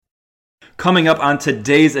Coming up on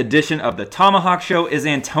today's edition of the Tomahawk Show, is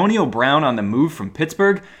Antonio Brown on the move from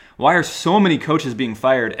Pittsburgh? Why are so many coaches being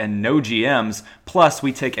fired and no GMs? Plus,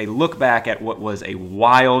 we take a look back at what was a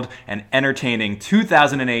wild and entertaining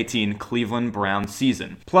 2018 Cleveland Browns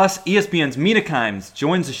season. Plus, ESPN's Mina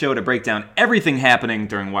joins the show to break down everything happening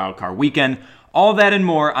during Wildcard Weekend. All that and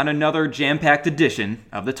more on another jam-packed edition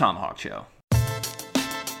of the Tomahawk Show.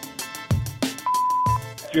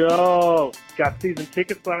 Joe, got season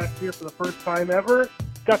tickets last year for the first time ever.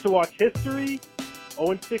 Got to watch history,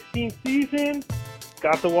 0-16 season.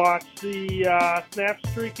 Got to watch the snap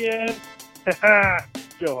streak end.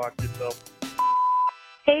 Joe Hawk yourself.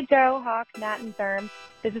 Hey Joe, Hawk, Nat, and Therm.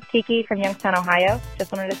 This is Kiki from Youngstown, Ohio.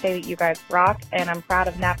 Just wanted to say that you guys rock, and I'm proud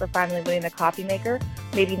of Nat for finally winning the coffee maker.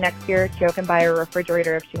 Maybe next year Joe can buy her a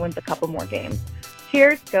refrigerator if she wins a couple more games.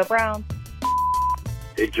 Cheers, go Browns.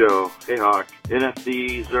 Hey Joe, hey Hawk,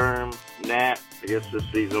 NFC, Zerm, Nat. I guess this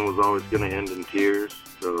season was always going to end in tears,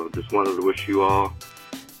 so just wanted to wish you all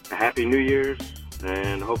a happy New Year's,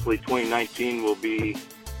 and hopefully 2019 will be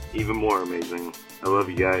even more amazing. I love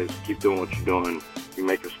you guys. Keep doing what you're doing. You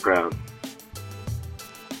make us proud.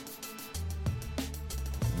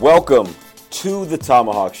 Welcome to the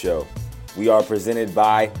Tomahawk Show. We are presented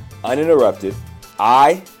by Uninterrupted.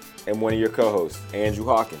 I am one of your co-hosts, Andrew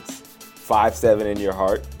Hawkins. 5'7" in your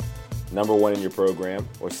heart, number one in your program,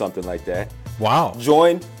 or something like that. Wow.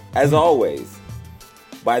 Joined, as always,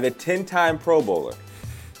 by the 10-time Pro Bowler,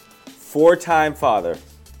 4-time father,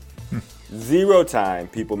 0-time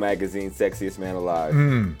People Magazine Sexiest Man Alive.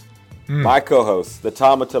 My co-host, the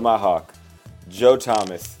Tama Tomahawk, Joe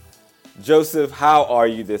Thomas. Joseph, how are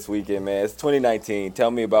you this weekend, man? It's 2019.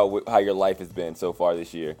 Tell me about how your life has been so far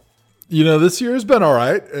this year. You know, this year has been all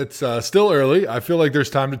right. It's still early. I feel like there's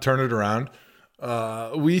time to turn it around.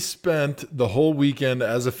 We spent the whole weekend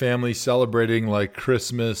as a family celebrating like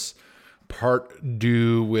Christmas part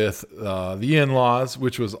due with the in-laws,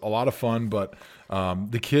 which was a lot of fun. But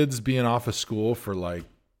the kids being off of school for like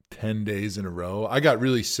 10 days in a row, I got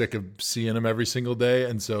really sick of seeing them every single day.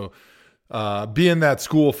 And so being that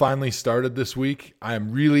school finally started this week, I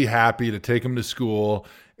am really happy to take them to school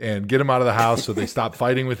and get them out of the house so they stop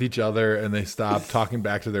fighting with each other and they stop talking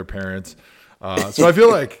back to their parents. So I feel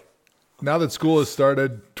like now that school has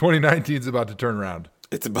started, 2019 is about to turn around.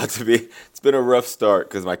 It's been a rough start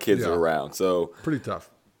because my kids are around. So pretty tough.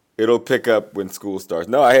 It'll pick up when school starts.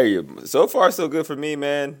 No, I hear you. So far, so good for me,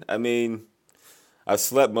 man. I mean, I've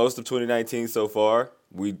slept most of 2019 so far.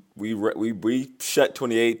 We shut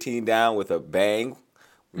 2018 down with a bang.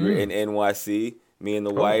 We were in NYC. Me and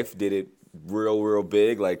the wife did it real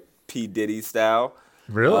big, like P. Diddy style.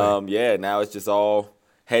 Really? Yeah, now it's just all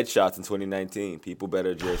headshots in 2019. People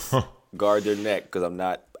better just guard their neck because I'm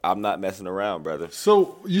not messing around, brother.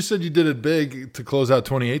 So you said you did it big to close out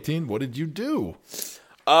 2018. What did you do?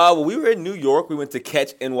 Well, we were in New York. We went to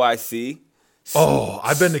Catch NYC. Oh,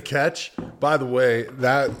 I've been to Catch. By the way,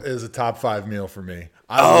 that is a top 5 meal for me.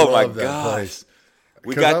 I love that place.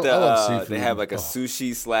 We got they have like a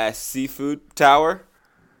sushi / seafood tower.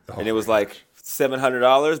 And it was like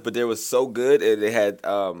 $700, but they was so good. They had,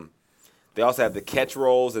 they also have the catch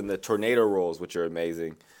rolls and the tornado rolls, which are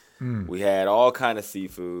amazing. We had all kind of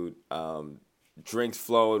seafood, drinks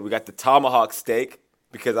flowing. We got the tomahawk steak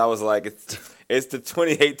because I was like, it's the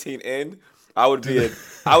 2018 end. I would be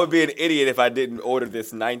an idiot if I didn't order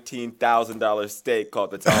this $19,000 steak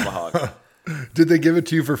called the tomahawk. Did they give it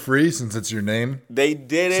to you for free since it's your name? They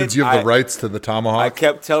did it. Since you have the rights to the tomahawk? I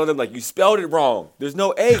kept telling them, like, you spelled it wrong. There's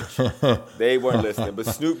no H. They weren't listening. But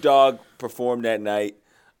Snoop Dogg performed that night.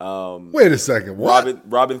 Wait a second. What?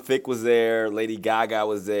 Robin Thicke was there. Lady Gaga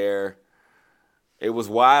was there. It was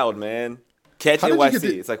wild, man. Catch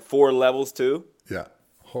NYC. It's like 4 levels, too. Yeah.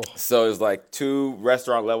 Oh. So it was like 2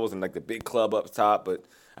 restaurant levels and like the big club up top. But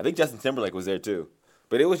I think Justin Timberlake was there, too.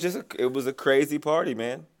 But it was a crazy party,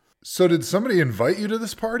 man. So did somebody invite you to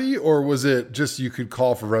this party, or was it just you could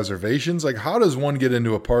call for reservations? Like, how does one get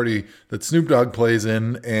into a party that Snoop Dogg plays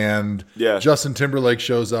in and Justin Timberlake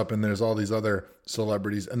shows up and there's all these other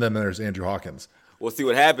celebrities and then there's Andrew Hawkins? Well, see,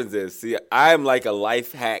 what happens is, I'm like a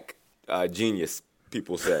life hack genius,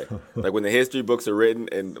 people say. Like when the history books are written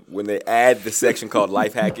and when they add the section called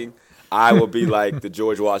life hacking, I will be like the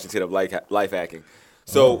George Washington of life hacking.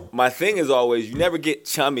 So my thing is always, you never get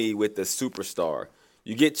chummy with the superstar.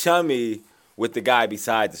 You get chummy with the guy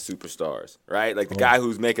beside the superstars, right? Like the guy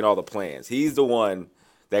who's making all the plans. He's the one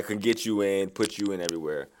that can get you in, put you in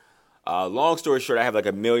everywhere. Long story short, I have like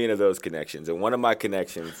 1 million of those connections. And one of my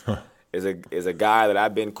connections is a guy that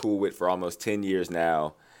I've been cool with for almost 10 years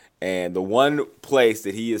now. And the one place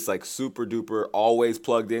that he is like super duper always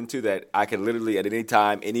plugged into that I can literally at any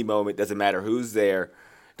time, any moment, doesn't matter who's there,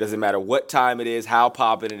 doesn't matter what time it is, how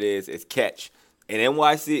popping it is catch. In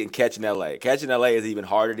NYC and catch in LA. Catch in LA is even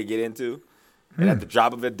harder to get into. And at the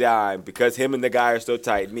drop of a dime, because him and the guy are so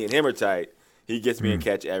tight, me and him are tight, he gets me in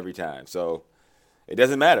catch every time. So it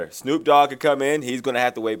doesn't matter. Snoop Dogg could come in. He's going to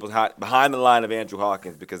have to wait behind the line of Andrew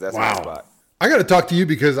Hawkins because that's my spot. I got to talk to you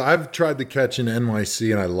because I've tried to catch in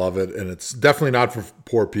NYC and I love it. And it's definitely not for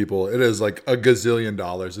poor people. It is like $1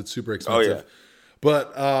 gazillion. It's super expensive. Oh, yeah.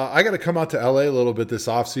 But I got to come out to LA a little bit this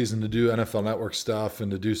offseason to do NFL Network stuff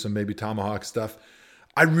and to do some maybe Tomahawk stuff.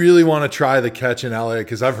 I really want to try the catch in LA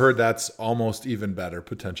because I've heard that's almost even better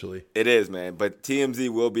potentially. It is, man. But TMZ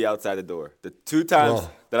will be outside the door. The 2 times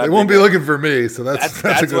that they won't be looking for me, so that's a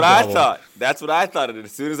good what problem. I thought. That's what I thought. And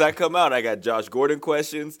as soon as I come out, I got Josh Gordon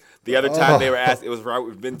questions. The other time they were asked, it was right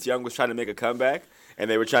when Vince Young was trying to make a comeback,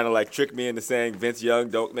 and they were trying to like trick me into saying Vince Young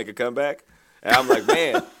don't make a comeback. And I'm like,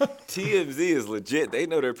 man, TMZ is legit. They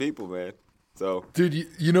know their people, man. So, dude,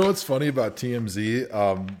 you know what's funny about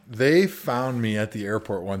TMZ? They found me at the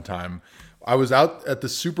airport one time. I was out at the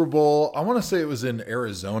Super Bowl. I want to say it was in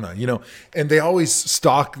Arizona, and they always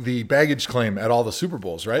stock the baggage claim at all the Super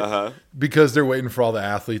Bowls, right? Uh-huh. Because they're waiting for all the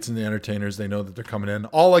athletes and the entertainers. They know that they're coming in.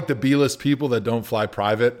 All like the B-list people that don't fly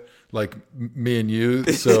private, like me and you,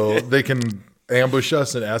 so they can ambush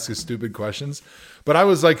us and ask us stupid questions. But I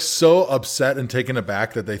was like so upset and taken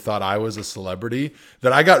aback that they thought I was a celebrity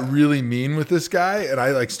that I got really mean with this guy and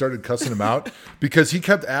I like started cussing him out because he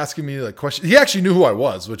kept asking me like questions. He actually knew who I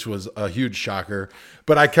was, which was a huge shocker.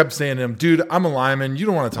 But I kept saying to him, dude, I'm a lineman. You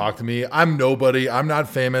don't want to talk to me. I'm nobody. I'm not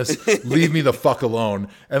famous. Leave me the fuck alone.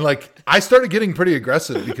 And like I started getting pretty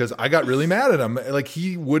aggressive because I got really mad at him. Like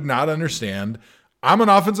he would not understand. I'm an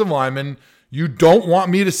offensive lineman. You don't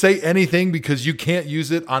want me to say anything because you can't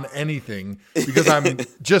use it on anything because I'm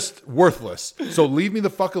just worthless. So leave me the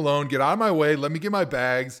fuck alone. Get out of my way. Let me get my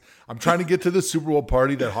bags. I'm trying to get to the Super Bowl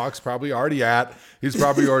party that Hawk's probably already at. He's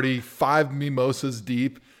probably already 5 mimosas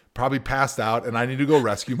deep, probably passed out, and I need to go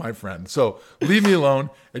rescue my friend. So leave me alone.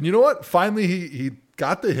 And you know what? Finally, he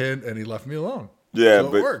got the hint and he left me alone. Yeah,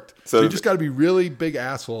 so it worked. So you just got to be really big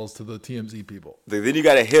assholes to the TMZ people. Then you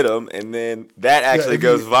got to hit them, and then that actually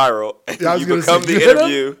goes viral. Yeah, you become the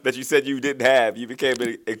interview that you said you didn't have. You became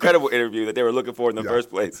an incredible interview that they were looking for in the first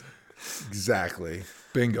place. Exactly.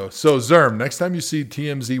 Bingo. So, Zerm, next time you see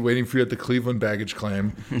TMZ waiting for you at the Cleveland baggage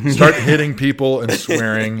claim, start hitting people and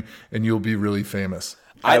swearing, and you'll be really famous.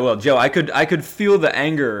 I will, Joe. I could feel the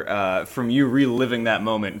anger from you reliving that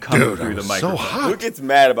moment coming through the microphone. So hot. Who gets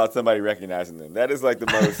mad about somebody recognizing them? That is like the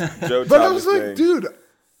most Joe But Thomas I was like, thing. dude,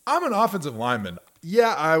 I'm an offensive lineman.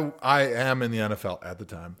 Yeah, I am in the NFL at the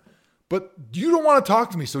time. But you don't want to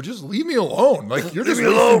talk to me, so just leave me alone. Like you're just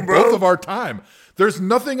wasting both of our time. There's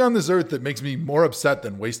nothing on this earth that makes me more upset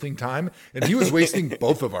than wasting time, and he was wasting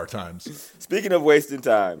both of our times. Speaking of wasting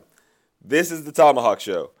time, this is the Tomahawk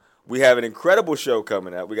Show. We have an incredible show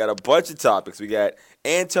coming up. We got a bunch of topics. We got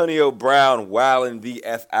Antonio Brown wilding the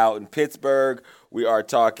F out in Pittsburgh. We are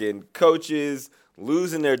talking coaches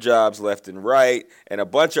losing their jobs left and right and a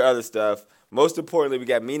bunch of other stuff. Most importantly, we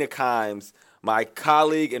got Mina, my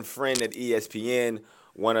colleague and friend at ESPN,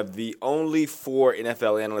 one of the only 4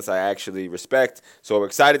 NFL analysts I actually respect. So we're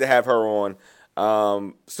excited to have her on.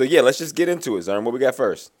 Let's just get into it, Zern. What we got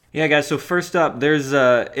first? Yeah, guys, so first up, there's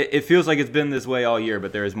it feels like it's been this way all year,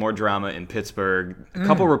 but there is more drama in Pittsburgh. A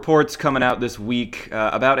couple reports coming out this week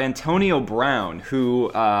about Antonio Brown,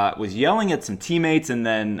 who was yelling at some teammates and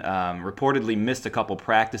then reportedly missed a couple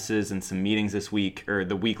practices and some meetings this week, or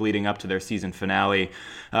the week leading up to their season finale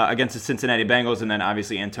against the Cincinnati Bengals, and then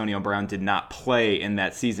obviously Antonio Brown did not play in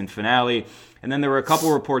that season finale. And then there were a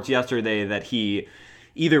couple reports yesterday that he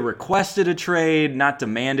either requested a trade, not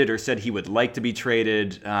demanded, or said he would like to be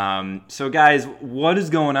traded. So, guys, what is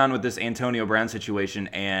going on with this Antonio Brown situation,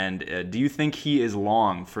 and do you think he is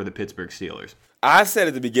long for the Pittsburgh Steelers? I said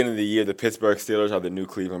at the beginning of the year the Pittsburgh Steelers are the new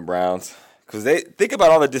Cleveland Browns because they think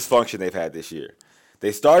about all the dysfunction they've had this year.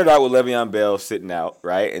 They started out with Le'Veon Bell sitting out,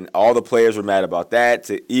 right, and all the players were mad about that.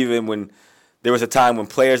 To even when there was a time when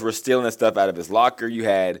players were stealing stuff out of his locker, you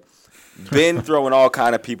had Ben throwing all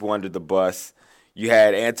kind of people under the bus. You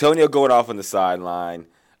had Antonio going off on the sideline.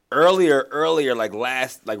 Earlier, like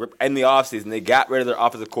in the offseason, they got rid of their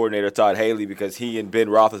offensive coordinator, Todd Haley, because he and Ben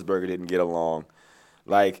Roethlisberger didn't get along.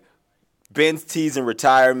 Like, Ben's teasing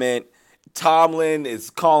retirement. Tomlin is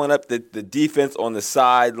calling up the defense on the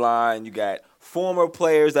sideline. You got former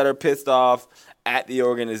players that are pissed off at the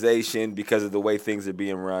organization because of the way things are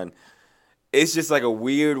being run. it's just like a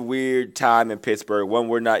weird time in Pittsburgh, one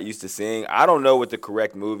we're not used to seeing. I don't know what the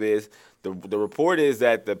correct move is. The report is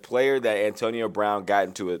that the player that Antonio Brown got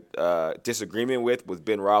into a disagreement with was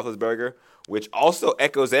Ben Roethlisberger, which also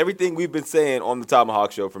echoes everything we've been saying on the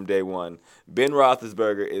Tomahawk Show from day one. Ben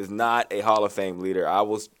Roethlisberger is not a Hall of Fame leader. I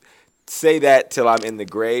will say that till I'm in the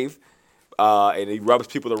grave, and he rubs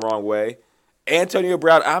people the wrong way. Antonio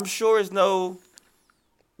Brown, I'm sure, is no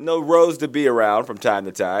rose to be around from time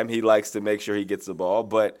to time. He likes to make sure he gets the ball,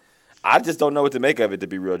 but I just don't know what to make of it, to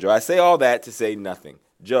be real, Joe. I say all that to say nothing.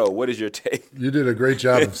 Joe, what is your take? You did a great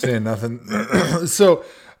job of saying nothing. So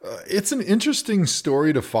it's an interesting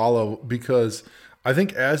story to follow because I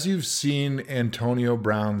think as you've seen Antonio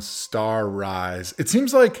Brown's star rise, it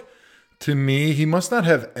seems like to me he must not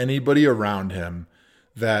have anybody around him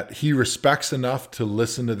that he respects enough to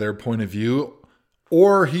listen to their point of view,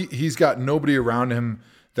 or he's got nobody around him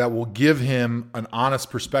that will give him an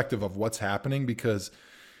honest perspective of what's happening because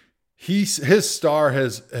his star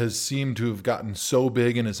has seemed to have gotten so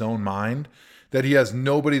big in his own mind that he has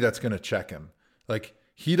nobody that's going to check him. Like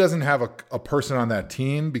he doesn't have a person on that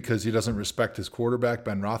team because he doesn't respect his quarterback,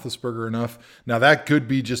 Ben Roethlisberger, enough. Now that could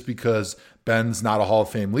be just because Ben's not a Hall of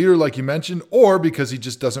Fame leader, like you mentioned, or because he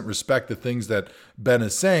just doesn't respect the things that Ben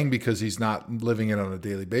is saying because he's not living it on a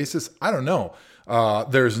daily basis. I don't know.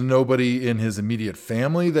 There's nobody in his immediate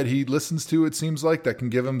family that he listens to, it seems like, that can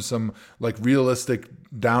give him some like realistic,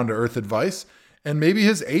 down-to-earth advice. And maybe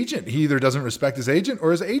his agent, he either doesn't respect his agent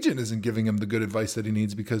or his agent isn't giving him the good advice that he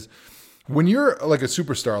needs, because when you're like a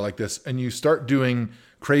superstar like this and you start doing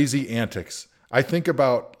crazy antics, I think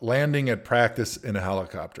about landing at practice in a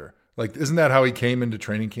helicopter. Like, isn't that how he came into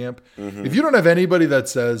training camp? Mm-hmm. If you don't have anybody that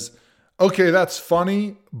says, okay, that's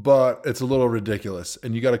funny, but it's a little ridiculous,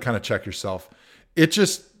 and you got to kind of check yourself. It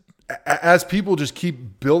just, as people just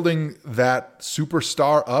keep building that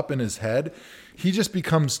superstar up in his head, he just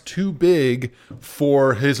becomes too big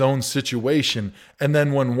for his own situation. And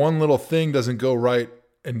then when one little thing doesn't go right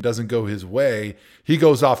and doesn't go his way, he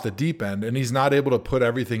goes off the deep end, and he's not able to put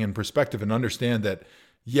everything in perspective and understand that,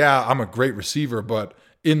 yeah, I'm a great receiver, but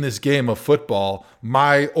in this game of football,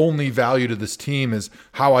 my only value to this team is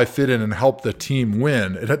how I fit in and help the team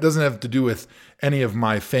win. It doesn't have to do with any of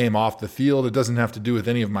my fame off the field. It doesn't have to do with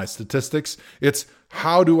any of my statistics. It's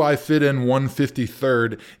how do I fit in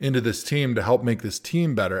 153rd into this team to help make this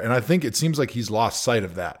team better? And I think it seems like he's lost sight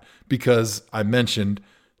of that because I mentioned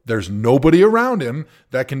there's nobody around him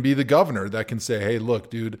that can be the governor, that can say, hey,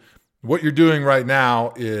 look, dude, what you're doing right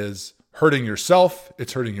now is hurting yourself.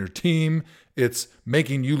 It's hurting your team. It's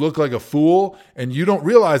making you look like a fool, and you don't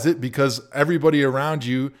realize it because everybody around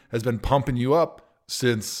you has been pumping you up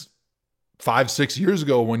since 5-6 years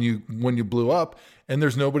ago when you blew up, and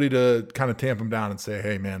there's nobody to kind of tamp him down and say,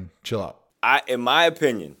 hey, man, chill out. In my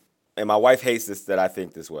opinion, and my wife hates this that I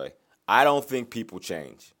think this way, I don't think people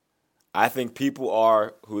change. I think people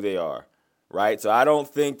are who they are, right? So I don't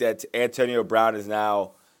think that Antonio Brown is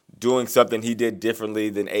now doing something he did differently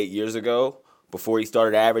than 8 years ago before he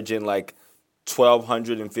started averaging like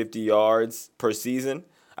 1,250 yards per season.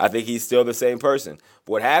 I think he's still the same person.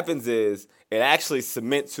 But what happens is it actually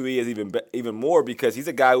cements who he is even more because he's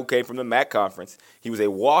a guy who came from the MAC conference. He was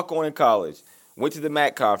a walk-on in college, went to the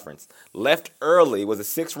MAC conference, left early, was a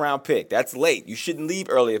 6th-round pick. That's late. You shouldn't leave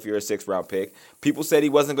early if you're a 6th-round pick. People said he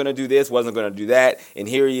wasn't going to do this, wasn't going to do that, and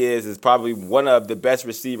here he is probably one of the best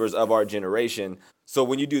receivers of our generation. So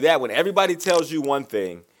when you do that, when everybody tells you one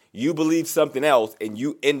thing, you believe something else, and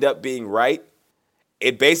you end up being right,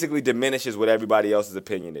 it basically diminishes what everybody else's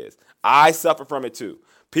opinion is. I suffer from it too.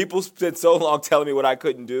 People spent so long telling me what I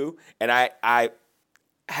couldn't do, and I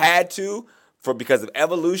had to, because of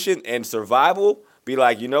evolution and survival, be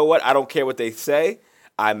like, you know what? I don't care what they say.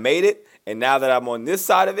 I made it, and now that I'm on this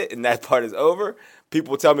side of it and that part is over,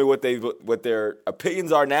 people tell me what their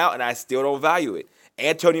opinions are now, and I still don't value it.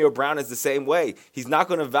 Antonio Brown is the same way. He's not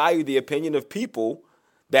going to value the opinion of people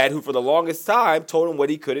who for the longest time told him what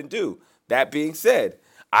he couldn't do. That being said,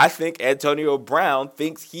 I think Antonio Brown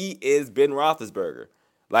thinks he is Ben Roethlisberger.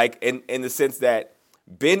 Like in the sense that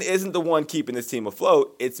Ben isn't the one keeping this team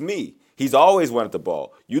afloat, it's me. He's always wanted the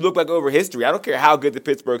ball. You look back over history, I don't care how good the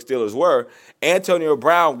Pittsburgh Steelers were, Antonio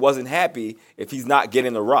Brown wasn't happy if he's not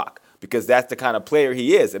getting the rock because that's the kind of player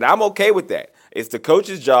he is. And I'm okay with that. It's the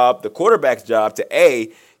coach's job, the quarterback's job to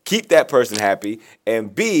A, keep that person happy,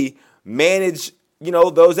 and B, manage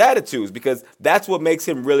those attitudes, because that's what makes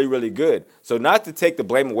him really, really good. So not to take the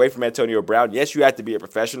blame away from Antonio Brown. Yes, you have to be a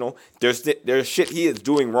professional. There's shit he is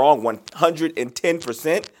doing wrong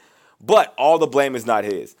 110%, but all the blame is not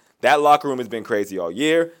his. That locker room has been crazy all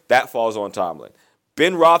year. That falls on Tomlin.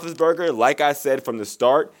 Ben Roethlisberger, like I said from the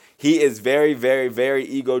start, he is very, very, very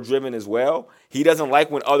ego-driven as well. He doesn't like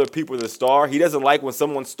when other people are the star. He doesn't like when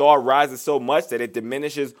someone's star rises so much that it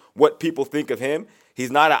diminishes what people think of him. He's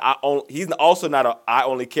also not a I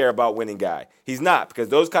only care about winning guy. He's not, because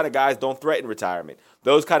those kind of guys don't threaten retirement.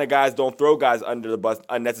 Those kind of guys don't throw guys under the bus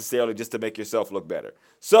unnecessarily just to make yourself look better.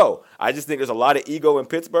 So I just think there's a lot of ego in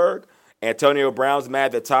Pittsburgh. Antonio Brown's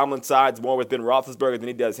mad that Tomlin sides more with Ben Roethlisberger than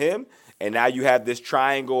he does him. And now you have this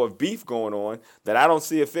triangle of beef going on that I don't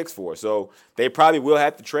see a fix for. So they probably will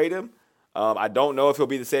have to trade him. I don't know if he'll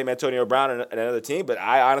be the same Antonio Brown in another team, but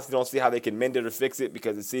I honestly don't see how they can mend it or fix it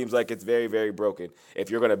because it seems like it's very, very broken. If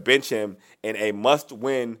you're going to bench him in a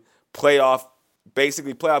must-win playoff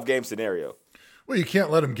game scenario. Well, you can't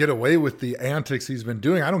let him get away with the antics he's been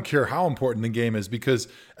doing. I don't care how important the game is, because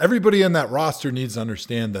everybody in that roster needs to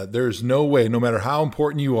understand that there's no way, no matter how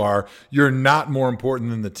important you are, you're not more important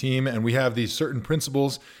than the team. And we have these certain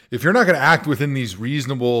principles. If you're not going to act within these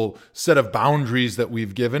reasonable set of boundaries that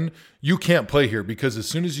we've given, you can't play here, because as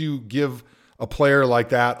soon as you give a player like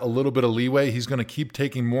that a little bit of leeway, he's going to keep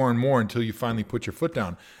taking more and more until you finally put your foot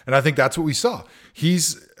down. And I think that's what we saw.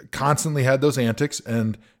 He's constantly had those antics,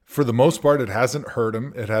 and for the most part, it hasn't hurt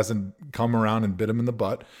him. It hasn't come around and bit him in the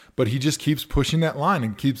butt, but he just keeps pushing that line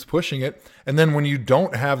and keeps pushing it. And then when you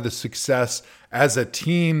don't have the success as a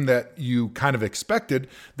team that you kind of expected,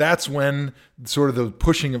 that's when sort of the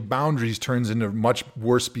pushing of boundaries turns into much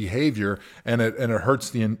worse behavior, and it hurts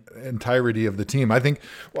the entirety of the team. I think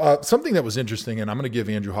something that was interesting, and I'm going to give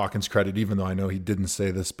Andrew Hawkins credit, even though I know he didn't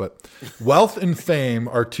say this, but wealth and fame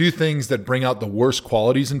are two things that bring out the worst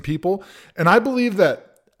qualities in people. And I believe that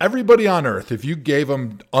everybody on earth, if you gave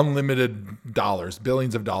them unlimited dollars,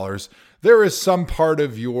 billions of dollars, there is some part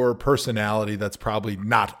of your personality that's probably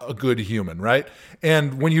not a good human, right?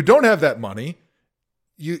 And when you don't have that money,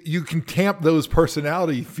 you can tamp those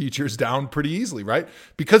personality features down pretty easily, right?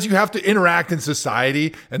 Because you have to interact in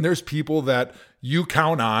society, and there's people that you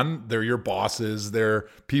count on. They're your bosses. They're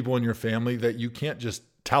people in your family that you can't just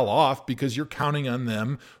tell off because you're counting on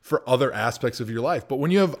them for other aspects of your life. But when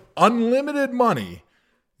you have unlimited money,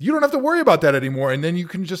 you don't have to worry about that anymore. And then you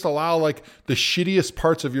can just allow like the shittiest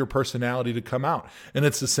parts of your personality to come out. And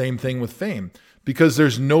it's the same thing with fame, because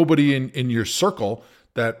there's nobody in your circle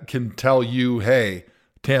that can tell you, hey,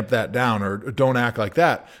 tamp that down or don't act like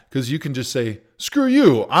that. Because you can just say, screw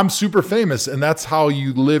you, I'm super famous. And that's how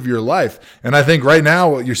you live your life. And I think right now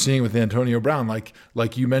what you're seeing with Antonio Brown,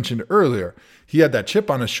 like you mentioned earlier, he had that chip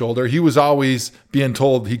on his shoulder. He was always being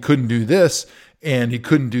told he couldn't do this and he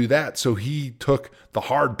couldn't do that. So he took the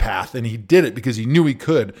hard path and he did it because he knew he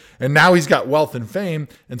could. And now he's got wealth and fame.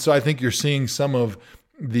 And so I think you're seeing some of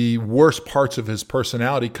the worst parts of his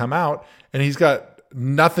personality come out, and he's got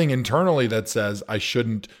nothing internally that says I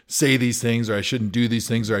shouldn't say these things, or I shouldn't do these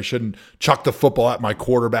things, or I shouldn't chuck the football at my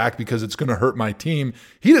quarterback because it's going to hurt my team.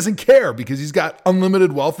 He doesn't care because he's got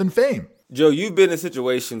unlimited wealth and fame. Joe, you've been in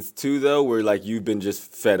situations too, though, where like you've been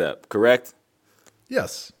just fed up, correct?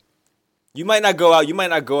 Yes. You might not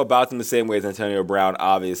go about them the same way as Antonio Brown,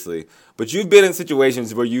 obviously, but you've been in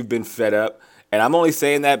situations where you've been fed up, and I'm only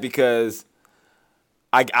saying that because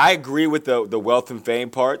I agree with the wealth and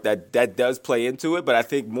fame part, that does play into it, but I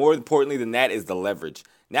think more importantly than that is the leverage.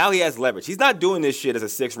 Now he has leverage. He's not doing this shit as a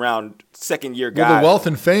 6th-round, second-year guy. Well, the wealth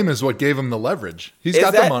and fame is what gave him the leverage. He's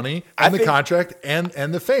got the money and the contract and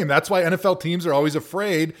the fame. That's why NFL teams are always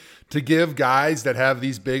afraid to give guys that have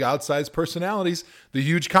these big outsized personalities the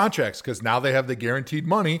huge contracts, because now they have the guaranteed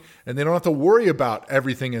money and they don't have to worry about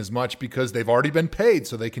everything as much because they've already been paid,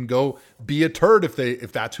 so they can go be a turd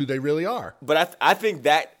if that's who they really are. But I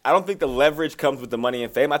don't think the leverage comes with the money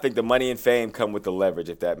and fame. I think the money and fame come with the leverage,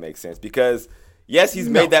 if that makes sense, because yes, he's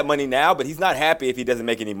made that money now, but he's not happy if he doesn't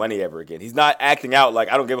make any money ever again. He's not acting out like,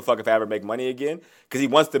 I don't give a fuck if I ever make money again, because he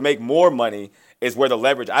wants to make more money is where the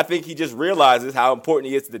leverage. I think he just realizes how important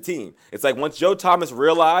he is to the team. It's like once Joe Thomas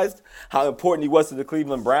realized how important he was to the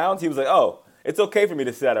Cleveland Browns, he was like, oh, it's okay for me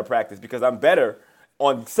to sit out of practice because I'm better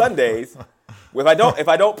on Sundays if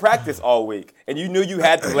I don't practice all week. And you knew you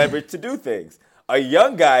had the leverage to do things. A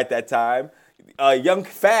young guy at that time, a young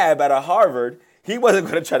fab out of Harvard, he wasn't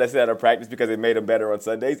going to try to sit out of practice because it made him better on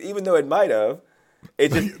Sundays, even though it might have.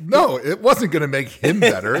 No, it wasn't going to make him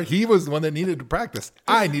better. He was the one that needed to practice.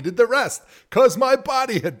 I needed the rest because my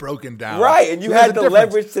body had broken down. Right, and you had the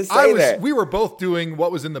leverage to say that. We were both doing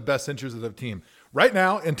what was in the best interest of the team. Right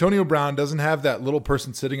now, Antonio Brown doesn't have that little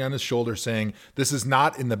person sitting on his shoulder saying, this is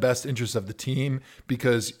not in the best interest of the team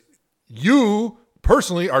because you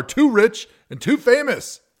personally are too rich and too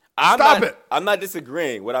famous. Stop it. I'm not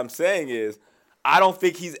disagreeing. What I'm saying is, I don't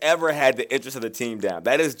think he's ever had the interest of the team down.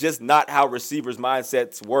 That is just not how receivers'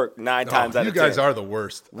 mindsets work 9 times out of 10. You guys are the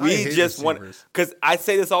worst. We just want – because I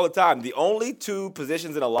say this all the time. The only 2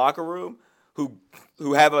 positions in a locker room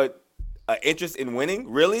who have a interest in winning,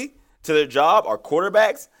 really, to their job are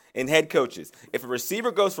quarterbacks and head coaches. If a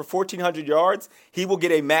receiver goes for 1,400 yards, he will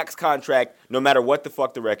get a max contract no matter what the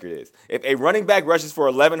fuck the record is. If a running back rushes for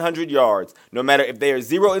 1,100 yards, no matter if they are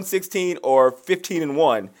 0-16 or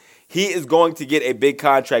 15-1, he is going to get a big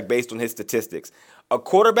contract based on his statistics. A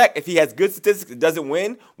quarterback, if he has good statistics and doesn't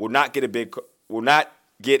win, will not get a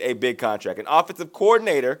big contract. An offensive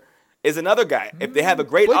coordinator is another guy. If they have a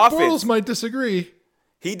great Blake offense, Bortles might disagree.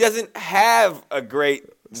 He doesn't have a great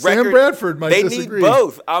Sam record. Bradford might disagree. They need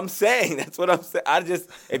both. I'm saying. That's what I'm saying.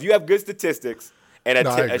 If you have good statistics and a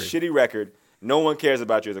shitty record, no one cares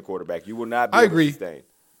about you as a quarterback. You will not be able to sustain.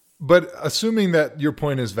 But assuming that your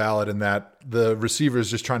point is valid and that the receiver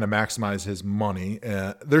is just trying to maximize his money,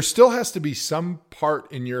 there still has to be some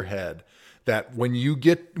part in your head that when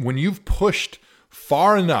you've pushed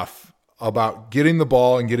far enough about getting the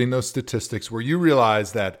ball and getting those statistics where you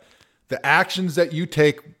realize that the actions that you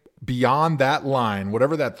take beyond that line,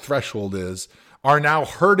 whatever that threshold is, are now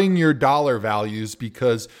hurting your dollar values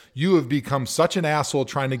because you have become such an asshole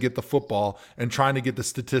trying to get the football and trying to get the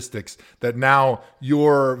statistics that now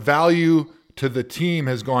your value to the team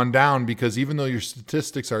has gone down because even though your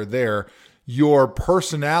statistics are there, your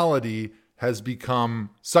personality has become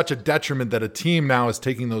such a detriment that a team now is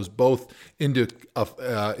taking those both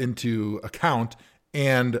into account,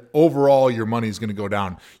 and overall your money is going to go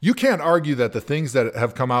down. You can't argue that the things that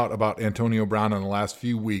have come out about Antonio Brown in the last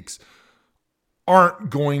few weeks aren't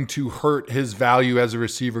going to hurt his value as a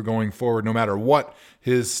receiver going forward, no matter what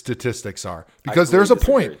his statistics are. Because there's a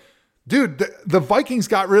point. Dude, the Vikings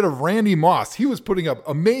got rid of Randy Moss. He was putting up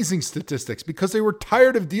amazing statistics because they were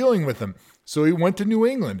tired of dealing with him. So he went to New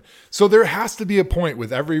England. So there has to be a point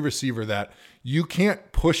with every receiver that you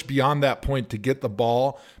can't push beyond that point to get the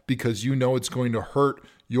ball because you know it's going to hurt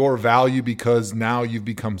your value because now you've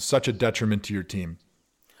become such a detriment to your team.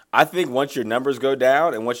 I think once your numbers go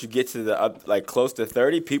down and once you get to the close to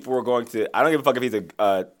 30, people are going to – I don't give a fuck if he's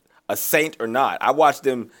a Saint or not. I watched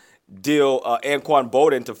them deal Anquan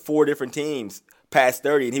Bolden to 4 different teams past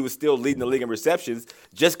 30, and he was still leading the league in receptions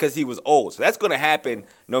just because he was old. So that's going to happen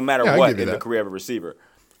no matter what in the career of a receiver.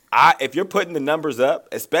 If you're putting the numbers up,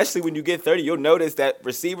 especially when you get 30, you'll notice that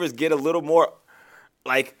receivers get a little more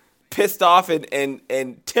pissed off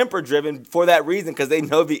and temper-driven for that reason because they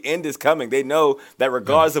know the end is coming. They know that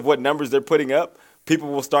regardless of what numbers they're putting up, people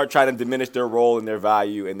will start trying to diminish their role and their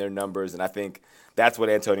value and their numbers, and I think that's what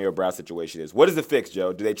Antonio Brown's situation is. What is the fix,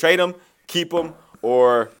 Joe? Do they trade him, keep him,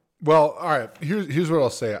 or – Well, all right, here's what I'll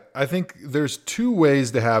say. I think there's 2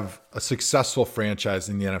 ways to have a successful franchise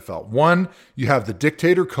in the NFL. One, you have the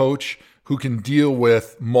dictator coach who can deal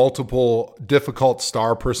with multiple difficult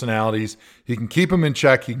star personalities. He can keep them in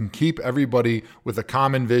check. He can keep everybody with a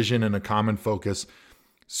common vision and a common focus.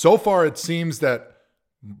 So far, it seems that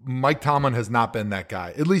Mike Tomlin has not been that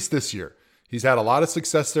guy, at least this year. He's had a lot of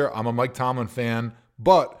success there. I'm a Mike Tomlin fan,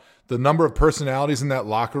 but the number of personalities in that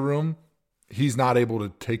locker room, he's not able to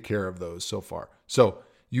take care of those so far. So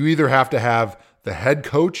you either have to have the head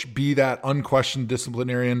coach be that unquestioned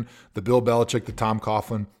disciplinarian, the Bill Belichick, the Tom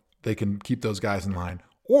Coughlin, they can keep those guys in line.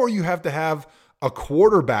 Or you have to have a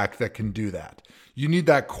quarterback that can do that. You need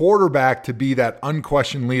that quarterback to be that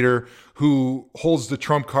unquestioned leader who holds the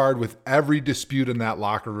trump card with every dispute in that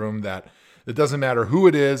locker room, that it doesn't matter who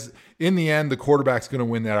it is. In the end, the quarterback's going to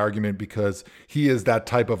win that argument because he is that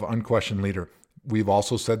type of unquestioned leader. We've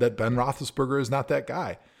also said that Ben Roethlisberger is not that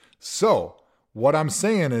guy. So what I'm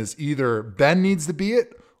saying is either Ben needs to be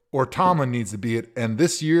it or Tomlin needs to be it. And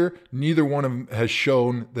this year, neither one of them has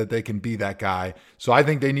shown that they can be that guy. So I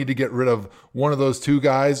think they need to get rid of one of those 2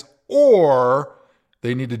 guys, or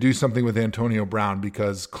they need to do something with Antonio Brown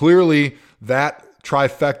because clearly that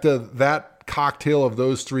trifecta, that cocktail of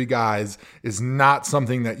those 3 guys is not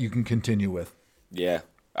something that you can continue with. Yeah.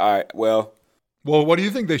 All right. Well, what do you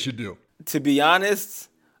think they should do? To be honest,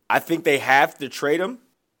 I think they have to trade him.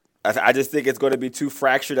 I just think it's going to be too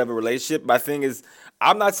fractured of a relationship. My thing is,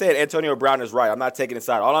 I'm not saying Antonio Brown is right. I'm not taking his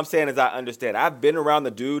side. All I'm saying is I understand. I've been around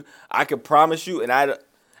the dude. I can promise you, and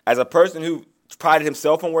as a person who prided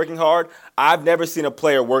himself on working hard, I've never seen a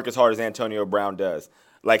player work as hard as Antonio Brown does.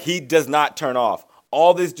 He does not turn off.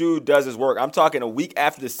 All this dude does is work. I'm talking a week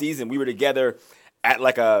after the season, we were together at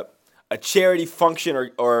a charity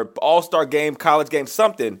function or all-star game, college game,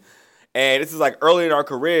 something. And this is early in our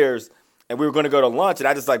careers. and we were going to go to lunch, and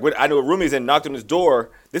I knew a roomie's in, knocked on his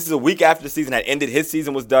door. This is a week after the season had ended. His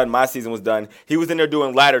season was done. My season was done. He was in there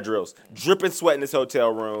doing ladder drills, dripping sweat in his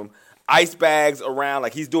hotel room, ice bags around,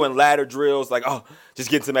 like he's doing ladder drills, like, oh, just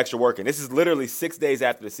getting some extra work in. This is literally 6 days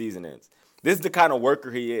after the season ends. This is the kind of worker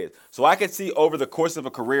he is. So I could see over the course of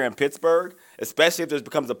a career in Pittsburgh, especially if there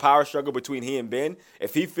becomes a power struggle between he and Ben,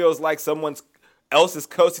 if he feels like someone else is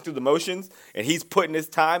coasting through the motions and he's putting his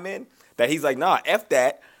time in, that he's like, nah, F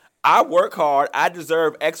that. I work hard. I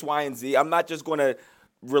deserve X, Y, and Z. I'm not just going to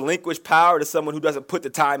relinquish power to someone who doesn't put the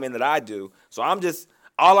time in that I do. So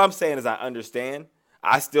all I'm saying is I understand.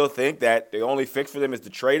 I still think that the only fix for them is to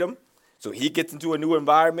trade him so he gets into a new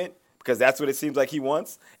environment because that's what it seems like he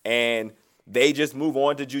wants. And they just move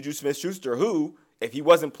on to Juju Smith-Schuster, who, if he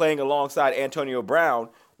wasn't playing alongside Antonio Brown,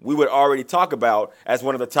 we would already talk about as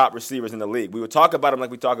one of the top receivers in the league. We would talk about him like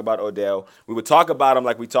we talk about Odell. We would talk about him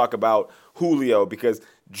like we talk about Julio because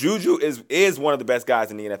Juju is one of the best guys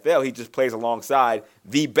in the NFL. He just plays alongside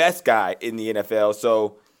the best guy in the NFL,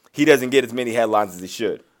 so he doesn't get as many headlines as he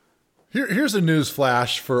should. Here's a news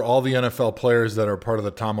flash for all the NFL players that are part of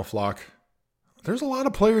the Tama flock. There's a lot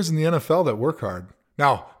of players in the NFL that work hard.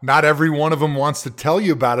 Now, not every one of them wants to tell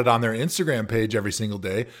you about it on their Instagram page every single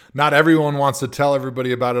day. Not everyone wants to tell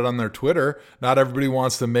everybody about it on their Twitter. Not everybody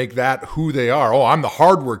wants to make that who they are. Oh, I'm the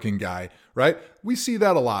hardworking guy, right? We see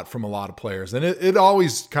that a lot from a lot of players. And it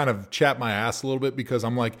always kind of chapped my ass a little bit because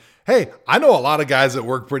I'm like, hey, I know a lot of guys that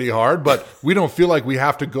work pretty hard, but we don't feel like we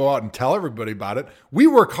have to go out and tell everybody about it. We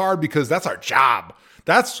work hard because that's our job.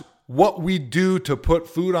 That's what we do to put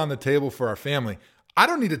food on the table for our family. I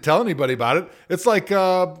don't need to tell anybody about it. It's like,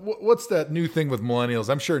 what's that new thing with millennials?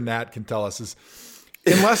 I'm sure Nat can tell us is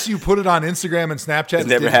unless you put it on Instagram and Snapchat, it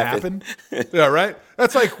didn't happen. Yeah, right.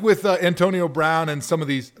 That's like with Antonio Brown and some of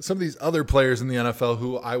these other players in the NFL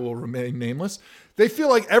who I will remain nameless. They feel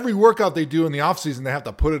like every workout they do in the offseason, they have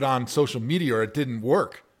to put it on social media or it didn't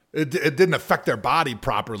work. It didn't affect their body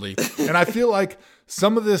properly. And I feel like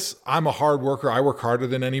some of this, I'm a hard worker, I work harder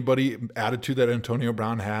than anybody attitude that Antonio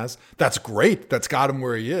Brown has. That's great. That's got him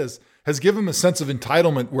where he is. Has given him a sense of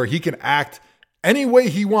entitlement where he can act any way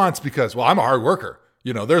he wants because, well, I'm a hard worker.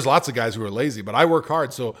 You know, there's lots of guys who are lazy, but I work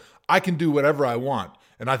hard, so I can do whatever I want.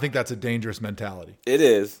 And I think that's a dangerous mentality. It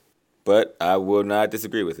is, but I will not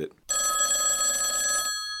disagree with it.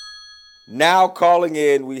 Now calling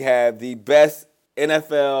in, we have the best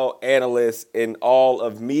NFL analyst in all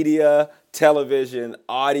of media, television,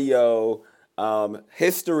 audio,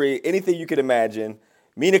 history, anything you could imagine.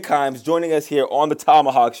 Mina Kimes joining us here on the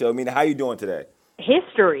Tomahawk Show. Mina, how you doing today?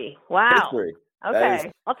 History. Wow. History.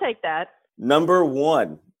 Okay, I'll take that. Number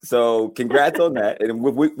one. So congrats on that. And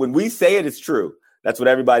when we say it, it's true. That's what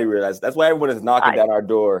everybody realizes. That's why everyone is knocking down our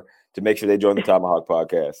door to make sure they join the Tomahawk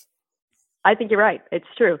podcast. I think you're right. It's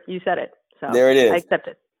true. You said it. So there it is. I accept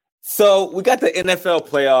it. So we got the NFL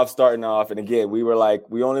playoffs starting off. And again, we were like,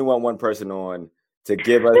 we only want one person on to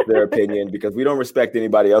give us their opinion because we don't respect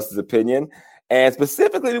anybody else's opinion. And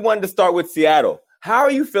specifically, we wanted to start with Seattle. How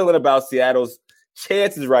are you feeling about Seattle's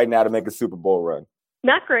chances right now to make a Super Bowl run?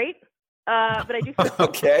 Not great, but I do feel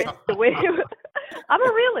okay. The way I'm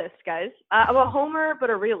a realist, guys. I'm a homer,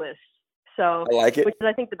 but a realist. So I like it. Which is,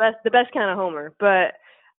 I think, the best kind of homer. But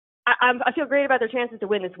I feel great about their chances to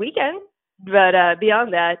win this weekend. But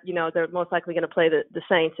beyond that, you know, they're most likely going to play the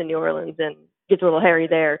Saints in New Orleans and get a little hairy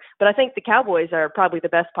there. But I think the Cowboys are probably the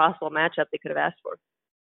best possible matchup they could have asked for.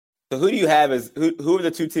 So who do you have as who are the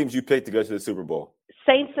two teams you picked to go to the Super Bowl?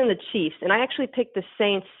 Saints and the Chiefs. And I actually picked the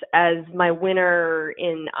Saints as my winner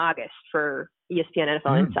in August for ESPN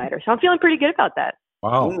NFL Insider. So I'm feeling pretty good about that.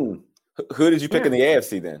 Wow. Who did you pick in the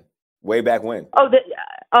AFC then? Way back when? Not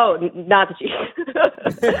the Chiefs.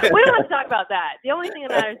 We don't have to talk about that. The only thing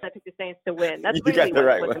that matters is I picked the Saints to win. That's really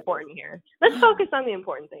what's important here. Let's focus on the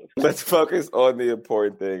important things. Let's focus on the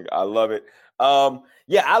important thing. I love it.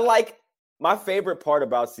 I like my favorite part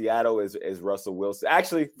about Seattle is Russell Wilson.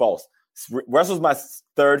 Actually, false. Russell's my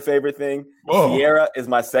third favorite thing. Whoa. Sierra is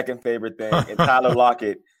my second favorite thing. And Tyler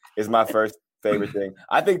Lockett is my first favorite thing.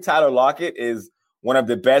 I think Tyler Lockett is one of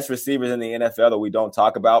the best receivers in the NFL that we don't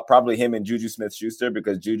talk about. Probably him and Juju Smith-Schuster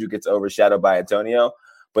because Juju gets overshadowed by Antonio.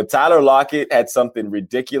 But Tyler Lockett had something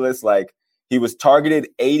ridiculous. Like he was targeted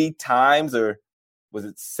 80 times or was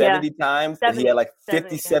it 70 times? 70, and he had like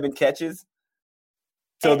 57 catches.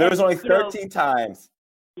 So there was only 13 times.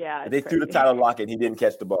 Yeah, they threw to Tyler Lockett and he didn't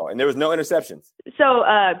catch the ball. And there was no interceptions. So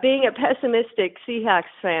being a pessimistic Seahawks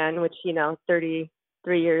fan, which,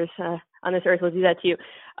 33 years on this earth will do that to you,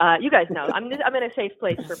 You guys know I'm in a safe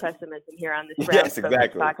place for pessimism here on this Yes,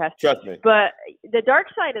 exactly. podcast. Trust me. But the dark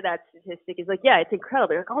side of that statistic is like, yeah, it's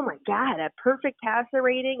incredible. You're like, oh my God, that perfect passer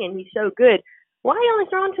rating, and he's so good. Why are you only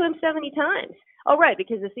throwing to him 70 times? Oh, right,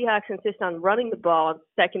 because the Seahawks insist on running the ball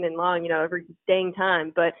second and long, every dang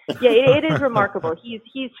time. But yeah, it is remarkable.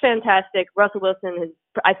 He's fantastic. Russell Wilson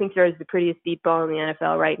I think, throws the prettiest deep ball in the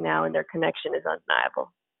NFL right now, and their connection is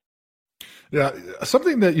undeniable. Yeah,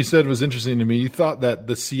 something that you said was interesting to me. You thought that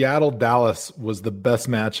the Seattle-Dallas was the best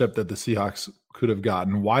matchup that the Seahawks could have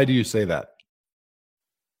gotten. Why do you say that?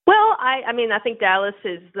 Well, I mean, I think Dallas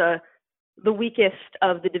is the weakest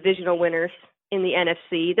of the divisional winners in the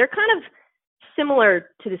NFC. They're kind of similar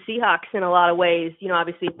to the Seahawks in a lot of ways.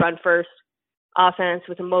 Obviously run first offense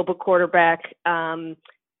with a mobile quarterback, and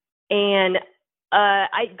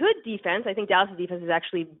good defense. I think Dallas' defense is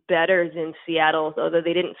actually better than Seattle's, although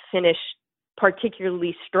they didn't finish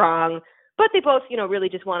particularly strong. But they both, really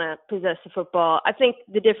just want to possess the football. I think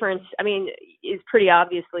the difference, is pretty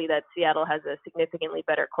obviously that Seattle has a significantly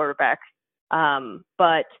better quarterback.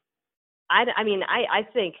 But I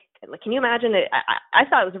think, can you imagine it? I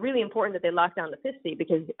thought it was really important that they locked down the 5th seed,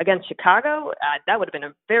 because against Chicago, that would have been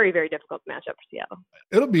a very, very difficult matchup for Seattle.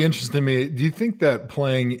 It'll be interesting to me. Do you think that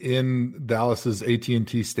playing in Dallas's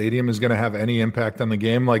AT&T Stadium is going to have any impact on the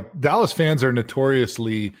game? Like, Dallas fans are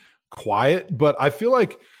notoriously quiet, but I feel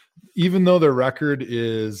like even though their record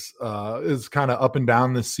is kind of up and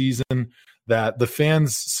down this season, that the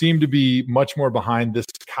fans seem to be much more behind this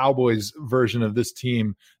Cowboys version of this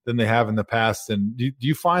team than they have in the past. And do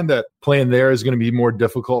you find that playing there is going to be more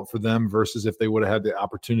difficult for them versus if they would have had the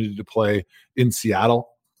opportunity to play in Seattle?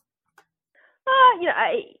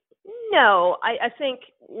 I think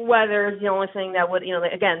weather is the only thing that would,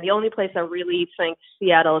 again, the only place I really think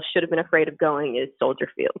Seattle should have been afraid of going is Soldier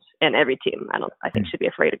Field, and every team I think should be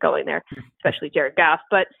afraid of going there, especially Jared Goff.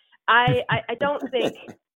 But I don't think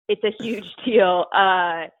it's a huge deal.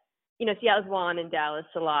 Seattle's won in Dallas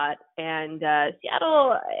a lot, and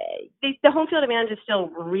Seattle, the home field advantage is still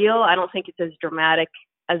real. I don't think it's as dramatic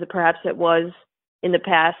as perhaps it was in the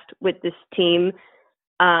past with this team.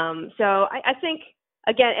 So I think,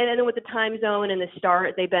 again, and then with the time zone and the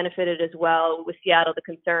start, they benefited as well. With Seattle, the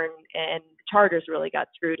concern, and the Chargers really got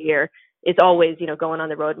screwed here, is always, going on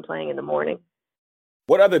the road and playing in the morning.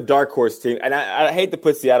 What other dark horse team? And I hate to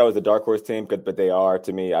put Seattle as a dark horse team, but they are,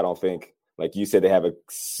 to me. I don't think, like you said, they have a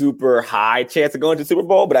super high chance of going to the Super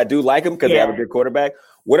Bowl, but I do like them because they have a good quarterback.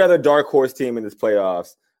 What other dark horse team in this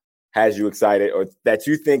playoffs has you excited, or that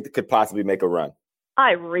you think could possibly make a run?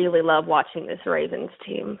 I really love watching this Ravens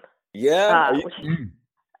team. Yeah.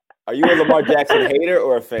 Are you a Lamar Jackson hater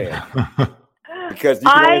or a fan? Because you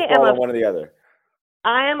can only fall on one or the other.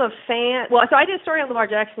 I am a fan. Well, so I did a story on Lamar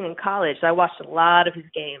Jackson in college. So I watched a lot of his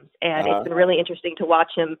games, and it's been really interesting to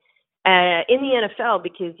watch him in the NFL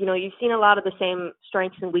because, you've seen a lot of the same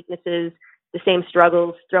strengths and weaknesses, the same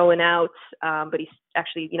struggles throwing out, but he's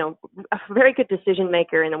actually, a very good decision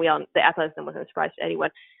maker, and the athleticism wasn't a surprise to anyone.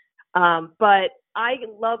 But I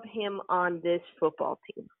love him on this football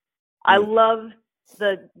team. I love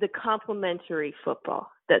the complementary football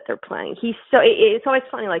that they're playing. It's always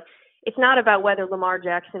funny, like, it's not about whether Lamar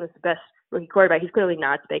Jackson is the best rookie quarterback. He's clearly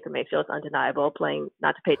not. Baker Mayfield's undeniable, playing,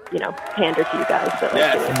 not to pander to you guys, but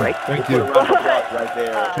give me a break. Thank you. Right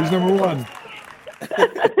there. He's number one.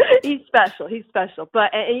 He's special.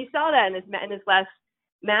 But and you saw that in this last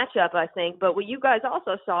matchup, I think. But what you guys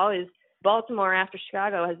also saw is Baltimore, after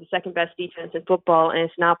Chicago, has the second best defense in football, and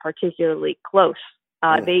it's not particularly close.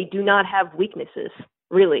 They do not have weaknesses,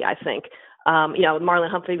 really, I think. Marlon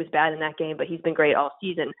Humphrey was bad in that game, but he's been great all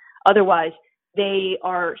season. Otherwise, they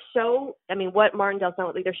are what Martindale's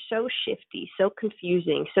done, they're so shifty, so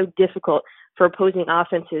confusing, so difficult for opposing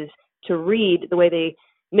offenses to read the way they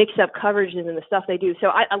mix up coverages and the stuff they do. So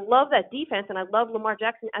I love that defense, and I love Lamar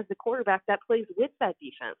Jackson as the quarterback that plays with that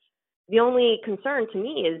defense. The only concern to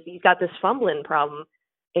me is he's got this fumbling problem,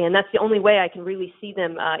 and that's the only way I can really see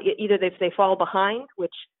them, either if they fall behind,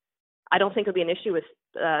 which I don't think will be an issue with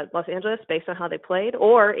Los Angeles based on how they played,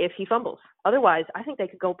 or if he fumbles. Otherwise, I think they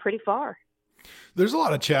could go pretty far. There's a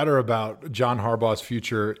lot of chatter about John Harbaugh's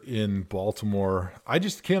future in Baltimore. I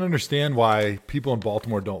just can't understand why people in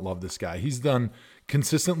Baltimore don't love this guy. He's done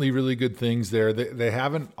consistently really good things there. They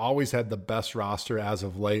haven't always had the best roster as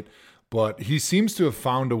of late, but he seems to have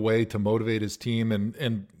found a way to motivate his team,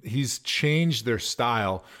 and he's changed their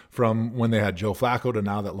style from when they had Joe Flacco to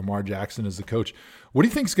now that Lamar Jackson is the coach. What do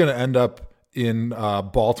you think is going to end up in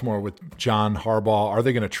Baltimore with John Harbaugh? Are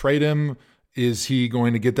they going to trade him? Is he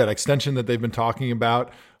going to get that extension that they've been talking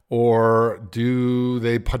about, or do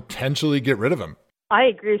they potentially get rid of him? I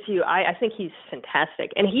agree with you. I think he's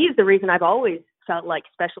fantastic. And he's the reason I've always felt like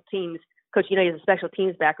special teams coach, he has a special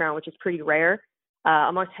teams background, which is pretty rare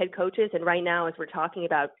amongst head coaches. And right now, as we're talking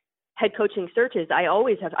about head coaching searches,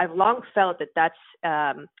 I've long felt that that's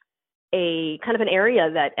a kind of an area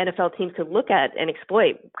that NFL teams could look at and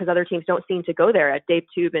exploit because other teams don't seem to go there. Dave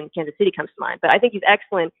Tube in Kansas City comes to mind. But I think he's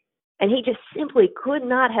excellent. And he just simply could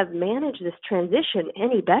not have managed this transition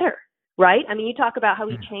any better, right? I mean, you talk about how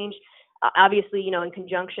he changed, obviously, in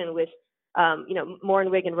conjunction with,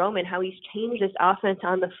 Morenweg and Roman, how he's changed this offense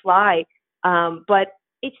on the fly. But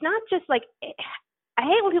it's not just like, I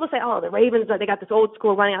hate when people say, oh, the Ravens, they got this old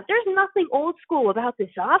school running out. There's nothing old school about this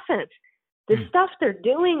offense. The stuff they're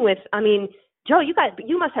doing with, Joe, you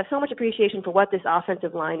must have so much appreciation for what this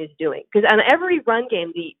offensive line is doing. Because on every run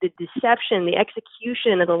game, the deception, the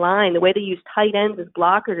execution of the line, the way they use tight ends as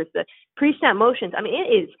blockers, the pre-snap motions, it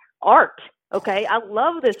is art, okay? I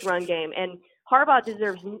love this run game, and Harbaugh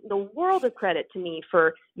deserves the world of credit to me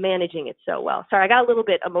for managing it so well. Sorry, I got a little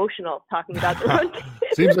bit emotional talking about the run game.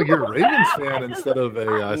 Seems like you're a Ravens fan instead of a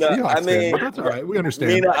Seahawks fan, but that's all right. We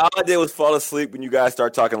understand. Mina, all I did was fall asleep when you guys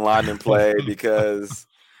start talking lineman play because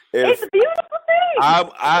it's a beautiful thing.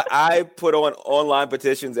 I put on online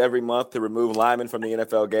petitions every month to remove linemen from the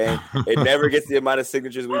NFL game. It never gets the amount of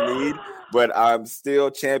signatures we need, but I'm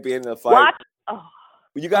still championing the fight. What? Oh.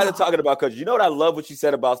 You guys are talking about coaches. You know what I love what you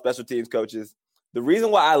said about special teams coaches? The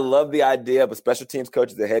reason why I love the idea of a special teams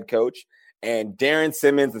coach as a head coach, and Darren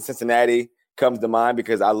Simmons in Cincinnati comes to mind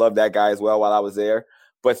because I love that guy as well while I was there.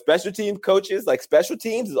 But special team coaches, special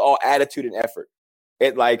teams is all attitude and effort.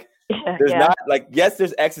 There's not yes,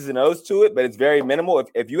 there's X's and O's to it, but it's very minimal.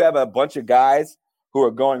 If you have a bunch of guys who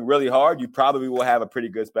are going really hard, you probably will have a pretty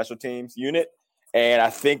good special teams unit. And I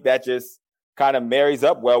think that just kind of marries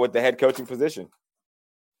up well with the head coaching position.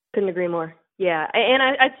 Couldn't agree more. Yeah, and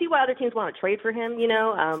I see why other teams want to trade for him,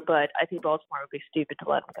 but I think Baltimore would be stupid to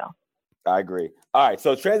let him go. I agree. All right,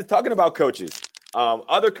 so talking about coaches,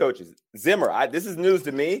 other coaches, Zimmer, this is news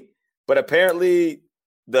to me, but apparently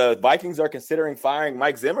the Vikings are considering firing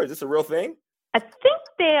Mike Zimmer. Is this a real thing? I think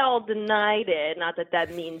they all denied it. Not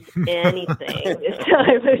that means anything this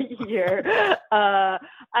time of year.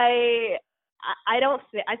 I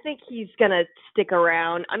think he's going to stick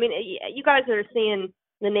around. You guys are seeing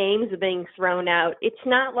the names being thrown out. It's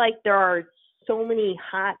not like there are so many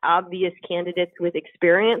hot, obvious candidates with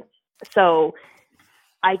experience. So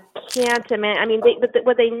I can't imagine.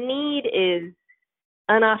 What they need is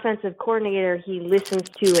an offensive coordinator he listens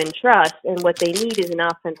to and trusts, and what they need is an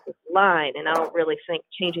offensive line. And I don't really think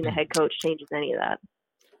changing the head coach changes any of that.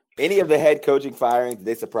 Any of the head coaching firings, did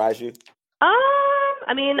they surprise you?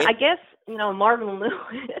 I guess, Marvin Lewis.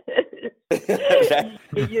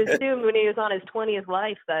 You assumed when he was on his 20th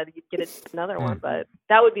life that he'd get another one, but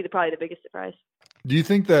that would be probably the biggest surprise. Do you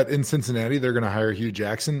think that in Cincinnati they're going to hire Hugh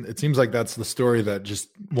Jackson? It seems like that's the story that just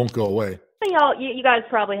won't go away. You guys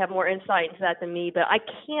probably have more insight into that than me, but I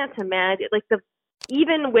can't imagine,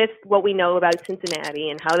 even with what we know about Cincinnati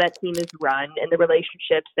and how that team is run and the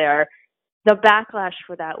relationships there, the backlash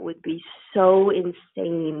for that would be so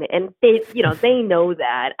insane. And they know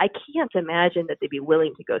that. I can't imagine that they'd be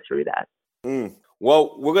willing to go through that.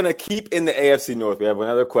 Well, we're going to keep in the AFC North. We have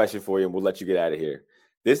another question for you, and we'll let you get out of here.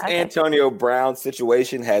 This Antonio Brown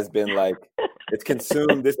situation has been it's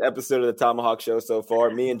consumed this episode of the Tomahawk Show so far.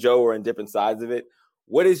 Me and Joe are on different sides of it.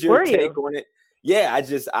 What is your take on it? Yeah, I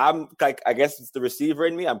guess it's the receiver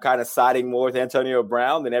in me. I'm kind of siding more with Antonio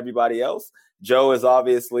Brown than everybody else. Joe is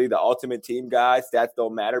obviously the ultimate team guy. Stats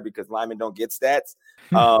don't matter because linemen don't get stats.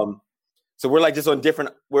 So we're just on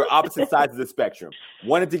we're opposite sides of the spectrum.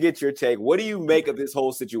 Wanted to get your take. What do you make of this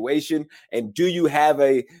whole situation? And do you have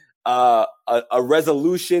a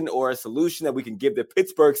resolution or a solution that we can give the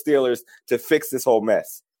Pittsburgh Steelers to fix this whole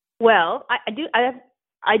mess? Well, I do.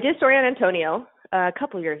 I did story on Antonio a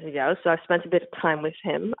couple of years ago, so I've spent a bit of time with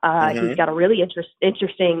him. He's got a really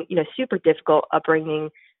interesting, super difficult upbringing,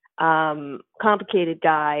 complicated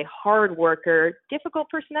guy, hard worker, difficult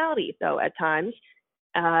personality, though, at times.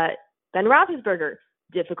 Ben Roethlisberger,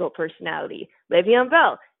 difficult personality. Le'Veon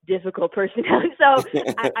Bell, difficult personality. So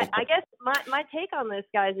I guess my take on this,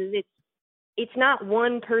 guys, is it's not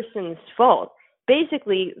one person's fault.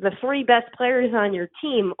 Basically, the three best players on your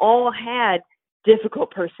team all had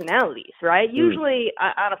difficult personalities, right? Usually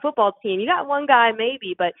on a football team, you got one guy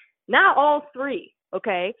maybe, but not all three,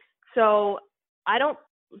 okay? So I don't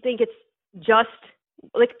think it's just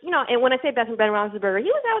and when I say Ben Roethlisberger, he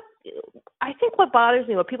was out. I think what bothers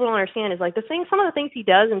me, what people don't understand is some of the things he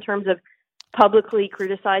does in terms of publicly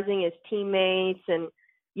criticizing his teammates and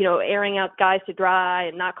airing out guys to dry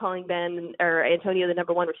and not calling Ben or Antonio the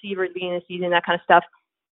number one receiver at the beginning of the season, that kind of stuff.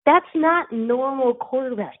 That's not normal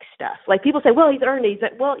quarterback stuff. Like, people say, well, he's earned it. He's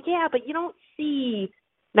like, well, yeah, but you don't see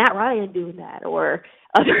Matt Ryan doing that or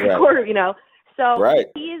other So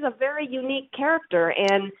he is a very unique character,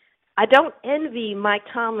 and I don't envy Mike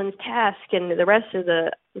Tomlin's task and the rest of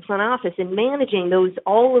the front office in managing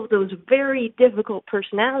all of those very difficult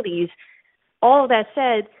personalities. All of that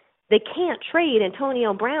said, they can't trade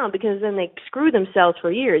Antonio Brown because then they screw themselves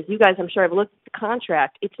for years. You guys, I'm sure, have looked at the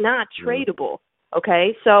contract. It's not tradable.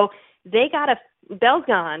 Okay, so they got to – Bell's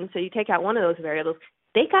gone, so you take out one of those variables.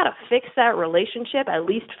 They got to fix that relationship at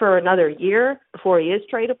least for another year before he is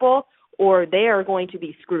tradable, or they are going to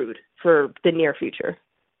be screwed for the near future.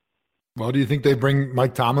 Well, do you think they bring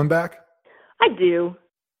Mike Tomlin back? I do.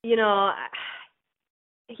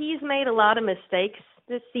 He's made a lot of mistakes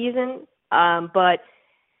this season, but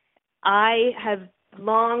I have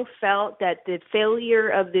long felt that the failure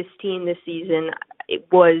of this team this season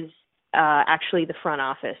was actually the front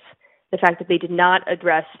office. The fact that they did not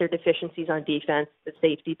address their deficiencies on defense, the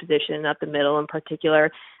safety position up the middle in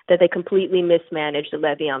particular, that they completely mismanaged the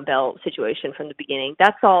Le'Veon Bell situation from the beginning.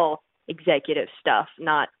 That's all executive stuff,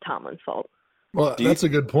 not Tomlin's fault. Well, that's a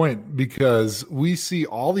good point, because we see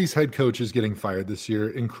all these head coaches getting fired this year,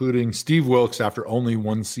 including Steve Wilkes after only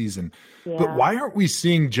one season. Yeah. But why aren't we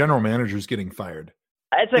seeing general managers getting fired?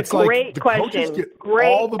 It's a great question. Great.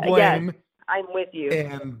 All the blame. Yes, I'm with you.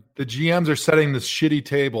 And the GMs are setting this shitty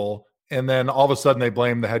table, and then all of a sudden they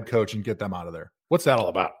blame the head coach and get them out of there. What's that all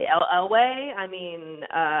about? Elway,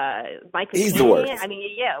 Mike McKinney. He's the worst.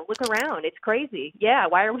 Look around. It's crazy. Yeah,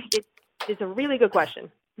 why are we – it's a really good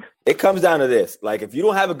question. It comes down to this. Like, if you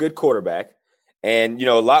don't have a good quarterback, and,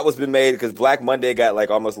 a lot was been made because Black Monday got,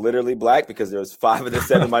 almost literally black because there was 5 of the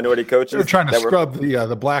 7 minority coaches. They're trying to scrub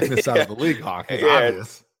the blackness out of the league, Hawk. It's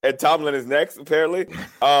obvious. And Tomlin is next, apparently.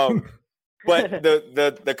 But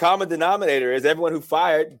the common denominator is everyone who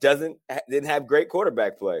fired didn't have great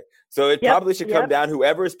quarterback play. So it probably should come down,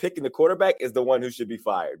 whoever is picking the quarterback is the one who should be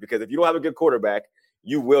fired. Because if you don't have a good quarterback,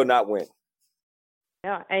 you will not win.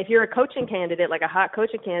 Yeah, and if you're a coaching candidate, like a hot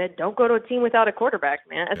coaching candidate, don't go to a team without a quarterback,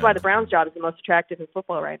 man. That's why the Browns' job is the most attractive in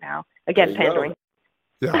football right now. Again, pandering.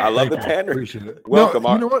 Yeah, I love the pandering. Appreciate it. Welcome.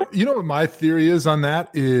 You know what my theory is on that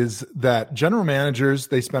is that general managers,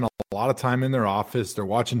 they spend a lot of time in their office. They're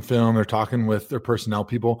watching film. They're talking with their personnel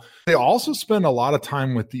people. They also spend a lot of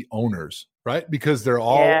time with the owners, right? Because they're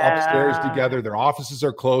all upstairs together. Their offices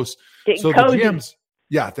are close. Getting cozy. The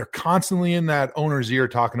GMs, they're constantly in that owner's ear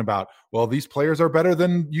talking about, well, these players are better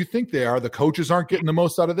than you think they are. The coaches aren't getting the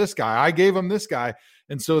most out of this guy. I gave them this guy.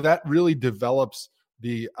 And so that really develops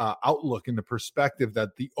the outlook and the perspective that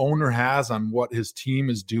the owner has on what his team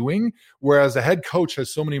is doing. Whereas a head coach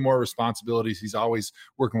has so many more responsibilities. He's always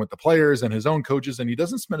working with the players and his own coaches, and he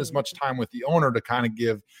doesn't spend as much time with the owner to kind of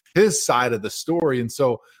give his side of the story. And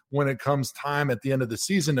so when it comes time at the end of the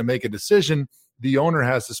season to make a decision, the owner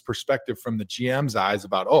has this perspective from the GM's eyes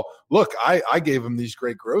about, oh, look, I gave him these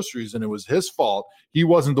great groceries and it was his fault. He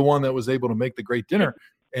wasn't the one that was able to make the great dinner.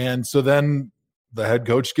 And so then the head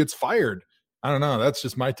coach gets fired. I don't know. That's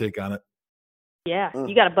just my take on it. Yeah,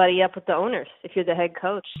 you got to buddy up with the owners if you're the head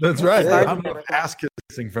coach. That's right. I'm ass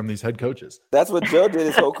kissing from these head coaches. That's what Joe did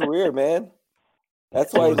his whole career, man.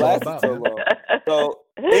 That's why he lasted so long. So,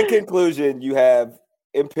 in conclusion, you have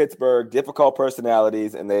in Pittsburgh difficult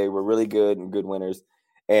personalities, and they were really good and good winners.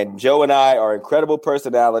 And Joe and I are incredible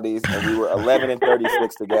personalities, and we were 11-36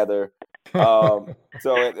 together. So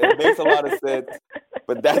it makes a lot of sense.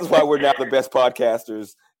 But that's why we're now the best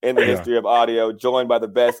podcasters in the history of audio, joined by the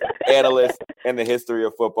best analysts in the history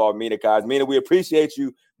of football, Mina Kimes. Mina, we appreciate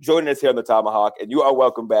you joining us here on the Tomahawk, and you are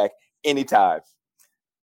welcome back anytime.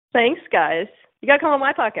 Thanks, guys. You got to come on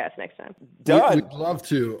my podcast next time. Done. We'd love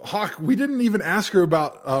to. Hawk, we didn't even ask her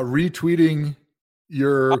about retweeting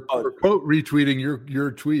your quote, retweeting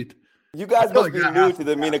your tweet. You guys must be new to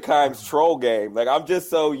the Mina Kimes troll game. Like, I'm just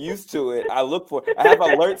so used to it. I have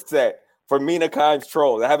alerts set for Mina Kimes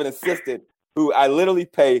trolls. I have an assistant who I literally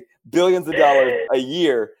pay billions of dollars a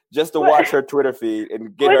year just to watch her Twitter feed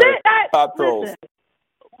and get her top trolls. Listen,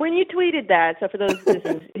 when you tweeted that, so for those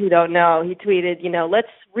who don't know, he tweeted, let's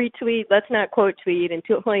retweet, let's not quote tweet in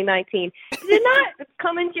 2019. Did it not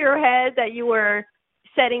come into your head that you were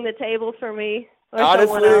setting the table for me?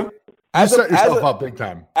 Honestly, you set yourself up big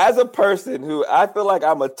time. As a person who I feel like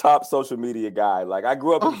I'm a top social media guy. Like, I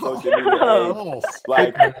grew up in social media age.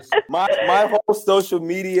 Like, my whole social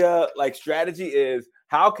media strategy is,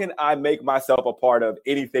 how can I make myself a part of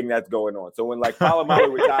anything that's going on? So when like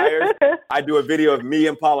Palomalu retires, I do a video of me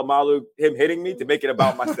and Palomalu, him hitting me to make it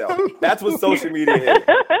about myself. That's what social media is,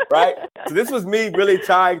 right? So this was me really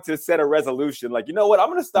trying to set a resolution. Like, you know what? I'm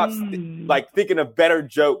going to stop like thinking of better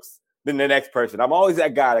jokes than the next person. I'm always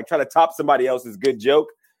that guy, like trying to top somebody else's good joke.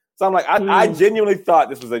 So I'm like, I genuinely thought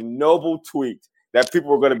this was a noble tweet that people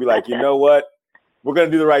were going to be like, you know what? We're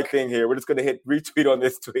going to do the right thing here. We're just going to hit retweet on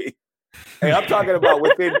this tweet. And I'm talking about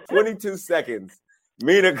within 22 seconds,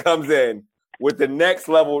 Mina comes in with the next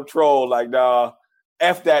level troll, like, nah,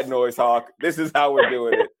 F that noise, Hawk. This is how we're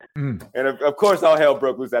doing it. And of course, all hell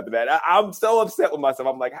broke loose after that. I'm so upset with myself.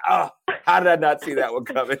 I'm like, how did I not see that one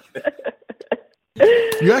coming?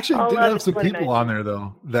 You actually did have some people on there,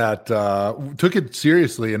 though, that took it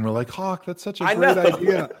seriously and were like, Hawk, that's such a great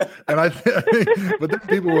idea. And but then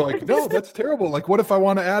people were like, no, that's terrible. Like, what if I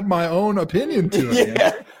want to add my own opinion to it?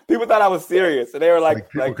 Yeah, people thought I was serious. And they were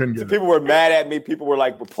like people were mad at me. People were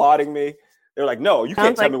like applauding me. They were like, no, you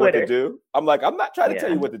can't tell me what to do. I'm like, I'm not trying to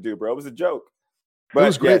tell you what to do, bro. It was a joke. But it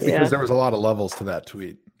was great because there was a lot of levels to that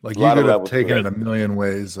tweet. Like, you could have taken it a million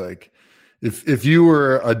ways. Like, if you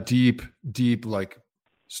were a deep like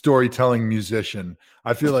storytelling musician,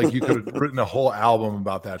 I feel like you could have written a whole album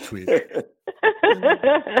about that tweet.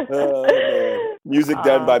 Music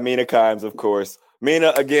done by Mina Kimes, of course.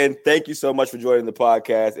 Mina, again, thank you so much for joining the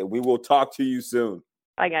podcast, and we will talk to you soon.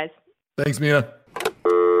 Bye, guys. Thanks, Mina.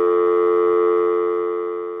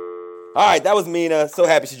 All right, that was Mina. So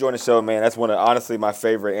happy she joined the show, man. That's honestly my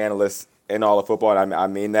favorite analyst in all of football, and I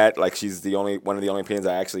mean that. Like, she's one of the only opinions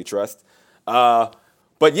I actually trust. But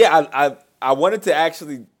yeah, I wanted to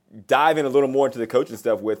actually dive in a little more into the coaching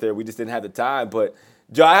stuff with her. We just didn't have the time. But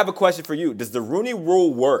Joe, I have a question for you. Does the Rooney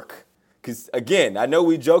Rule work? Because again, I know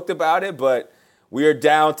we joked about it, but we are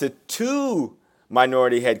down to 2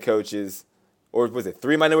 minority head coaches, or was it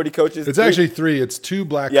 3 minority coaches? It's actually 3. It's 2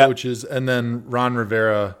 black coaches, and then Ron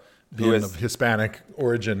Rivera being of Hispanic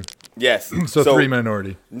origin. Yes. So 3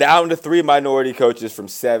 minority. Down to 3 minority coaches from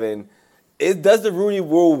 7. Does the Rooney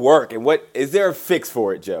Rule work? And is there a fix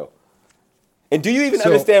for it, Joe? And do you even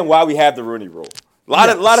understand why we have the Rooney Rule? A lot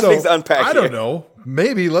of things to unpack I don't know.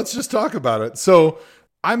 Maybe. Let's just talk about it. So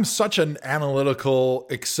I'm such an analytical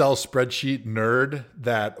Excel spreadsheet nerd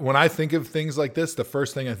that when I think of things like this, the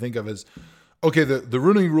first thing I think of is, okay, the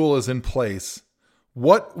Rooney Rule is in place.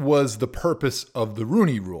 What was the purpose of the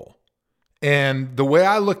Rooney Rule? And the way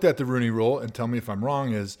I looked at the Rooney Rule, and tell me if I'm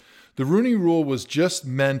wrong, is the Rooney Rule was just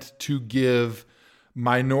meant to give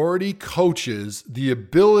minority coaches the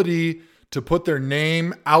ability to put their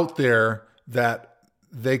name out there that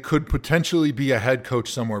they could potentially be a head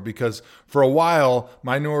coach somewhere. Because for a while,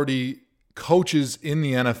 minority coaches in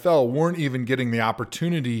the NFL weren't even getting the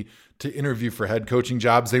opportunity to interview for head coaching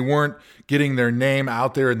jobs. They weren't getting their name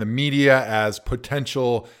out there in the media as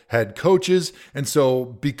potential head coaches. And so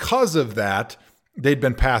because of that, they'd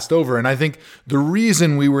been passed over. And I think the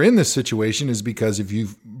reason we were in this situation is because if you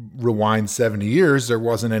rewind 70 years, there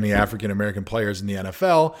wasn't any African-American players in the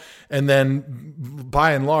NFL. And then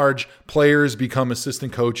by and large, players become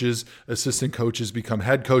assistant coaches become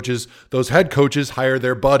head coaches. Those head coaches hire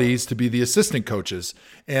their buddies to be the assistant coaches.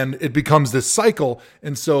 And it becomes this cycle.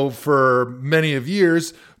 And so for many of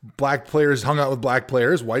years, black players hung out with black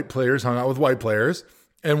players, white players hung out with white players.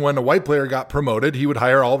 And when a white player got promoted, he would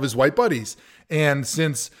hire all of his white buddies. And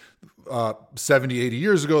since 70, 80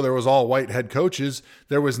 years ago, there was all white head coaches,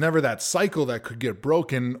 there was never that cycle that could get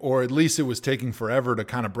broken, or at least it was taking forever to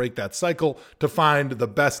kind of break that cycle to find the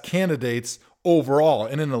best candidates overall.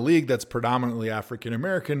 And in a league that's predominantly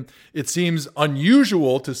African-American, it seems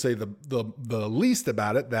unusual, to say the least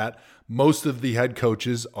about it, that most of the head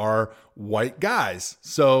coaches are white guys.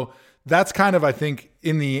 So that's kind of, I think,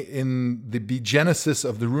 in the genesis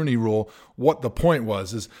of the Rooney Rule, what the point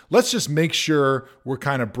was is, let's just make sure we're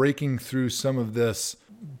kind of breaking through some of this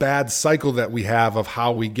bad cycle that we have of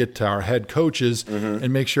how we get to our head coaches,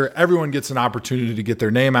 and make sure everyone gets an opportunity to get their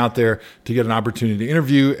name out there, to get an opportunity to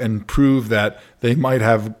interview and prove that they might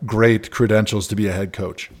have great credentials to be a head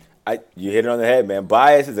coach. You hit it on the head, man.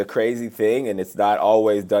 Bias is a crazy thing, and it's not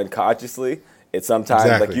always done consciously. It's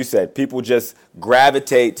sometimes, like you said, people just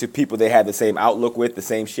gravitate to people they have the same outlook with, the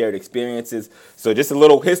same shared experiences. So just a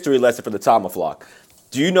little history lesson for the Tama flock.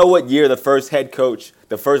 Do you know what year the first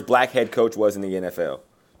black head coach was in the NFL?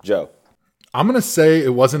 Joe? I'm going to say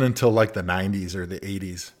it wasn't until like the 90s or the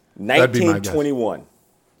 80s. 1921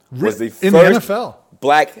 was the first in the NFL.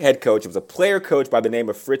 Black head coach. It was a player coach by the name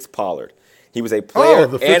of Fritz Pollard. He was a player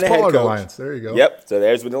the and a head coach. Alliance. There you go. Yep. So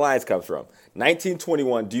there's where the Alliance comes from.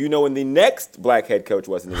 1921. Do you know when the next black head coach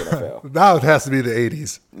was in the NFL? Now it has to be the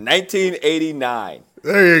 80s. 1989.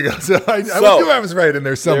 There you go. So I knew I was right in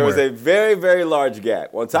there somewhere. There was a very, very large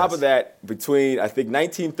gap. On top of that, between, I think,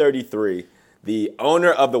 1933, the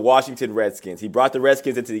owner of the Washington Redskins, he brought the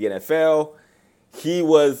Redskins into the NFL. He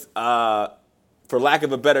was, for lack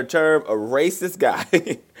of a better term, a racist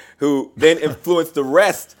guy who then influenced the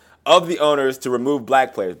rest of the owners to remove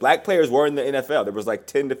black players. Black players were in the NFL. There was like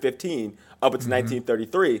 10 to 15 up until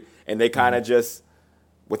 1933, and they kind of just,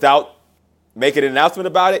 without making an announcement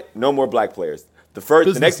about it, no more black players.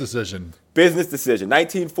 The next decision. Business decision.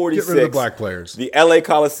 1946. Get rid of the black players. The LA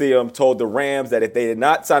Coliseum told the Rams that if they did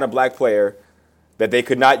not sign a black player, that they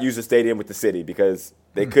could not use the stadium with the city because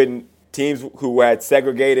they couldn't. Teams who had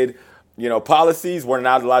segregated, policies were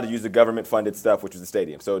not allowed to use the government-funded stuff, which was the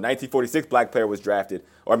stadium. So, 1946, first black player was drafted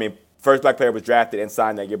and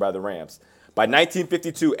signed that year by the Rams. By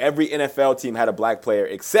 1952, every NFL team had a black player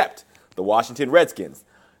except the Washington Redskins.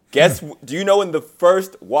 Do you know when the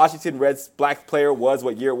first Washington Reds black player was,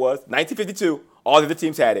 what year it was? 1952. All the other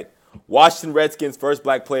teams had it. Washington Redskins' first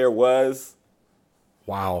black player was?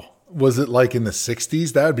 Wow. Was it like in the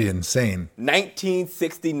 60s? That would be insane.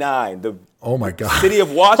 1969. Oh, my God. The city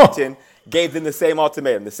of Washington gave them the same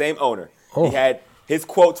ultimatum, the same owner. Oh. His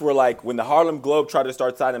quotes were like, when the Harlem Globe tried to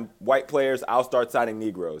start signing white players, I'll start signing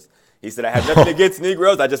Negroes. He said, I have nothing against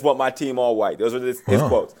Negroes. I just want my team all white. Those were his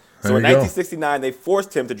quotes. So in 1969, they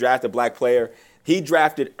forced him to draft a black player. He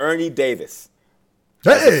drafted Ernie Davis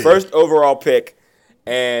as the first overall pick.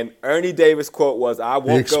 And Ernie Davis' quote was, I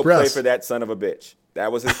won't go play for that son of a bitch. That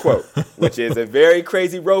was his quote, which is a very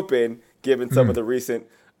crazy rope in given some of the recent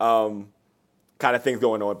kind of things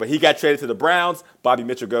going on. But he got traded to the Browns. Bobby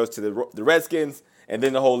Mitchell goes to the Redskins. And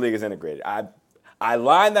then the whole league is integrated. I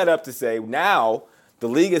line that up to say now the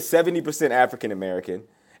league is 70% African-American.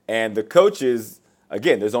 And the coaches,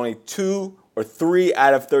 again, there's only 2 or 3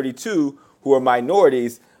 out of 32 who are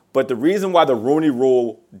minorities. But the reason why the Rooney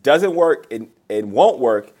Rule doesn't work and won't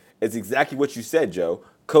work is exactly what you said, Joe.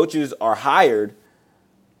 Coaches are hired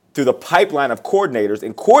through the pipeline of coordinators,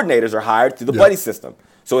 and coordinators are hired through the buddy system.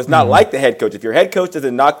 So it's not like the head coach. If your head coach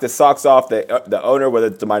doesn't knock the socks off the owner, whether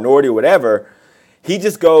it's the minority or whatever, he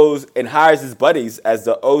just goes and hires his buddies as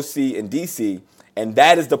the OC and DC, and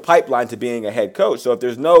that is the pipeline to being a head coach. So if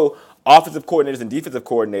there's no offensive coordinators and defensive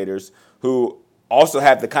coordinators who also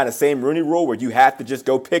have the kind of same Rooney Rule where you have to just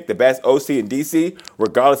go pick the best OC and DC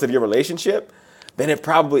regardless of your relationship, then it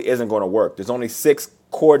probably isn't going to work. There's only 6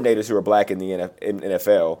 coordinators who are black in the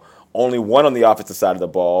NFL, only 1 on the offensive side of the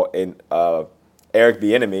ball, and Eric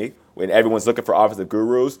Bieniemy, when everyone's looking for offensive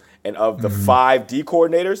gurus. And of the 5 D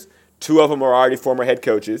coordinators, 2 of them are already former head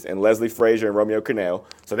coaches, and Leslie Frazier and Romeo Crennel,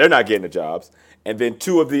 so they're not getting the jobs. And then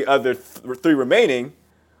 2 of the other 3 remaining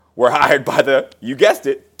were hired by you guessed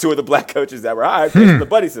it, 2 of the black coaches that were hired based on the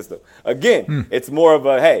buddy system. Again, it's more of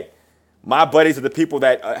a, hey, my buddies are the people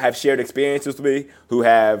that have shared experiences with me, who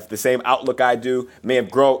have the same outlook I do, may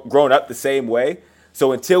have grown up the same way.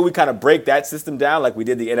 So until we kind of break that system down like we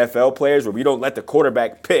did the NFL players, where we don't let the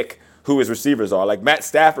quarterback pick who his receivers are. Like Matt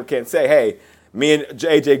Stafford can't say, hey, me and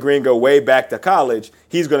A.J. Green go way back to college,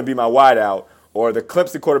 he's going to be my wideout. Or the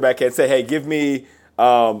Clemson quarterback can't say, hey, give me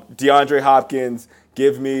DeAndre Hopkins,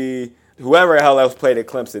 give me whoever the hell else played at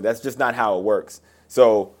Clemson. That's just not how it works.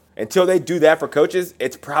 So until they do that for coaches,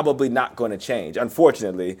 it's probably not going to change.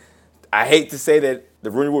 Unfortunately, I hate to say that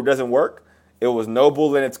the Rooney Rule doesn't work. It was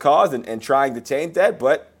noble in its cause and trying to change that.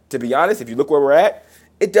 But to be honest, if you look where we're at,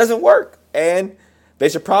 it doesn't work. And they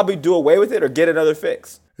should probably do away with it or get another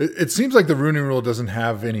fix. It seems like the Rooney Rule doesn't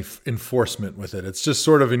have any enforcement with it. It's just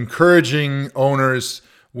sort of encouraging owners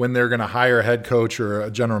when they're going to hire a head coach or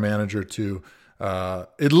a general manager to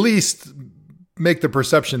at least make the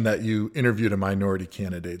perception that you interviewed a minority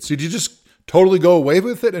candidate. So do you just totally go away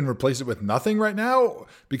with it and replace it with nothing right now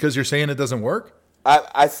because you're saying it doesn't work?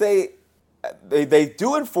 I say they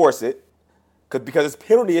do enforce it because it's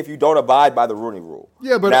penalty if you don't abide by the Rooney Rule.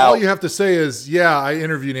 Yeah, but now, all you have to say is, yeah, I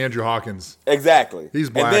interviewed Andrew Hawkins. Exactly. He's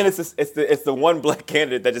black. And then it's the one black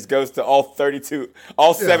candidate that just goes to all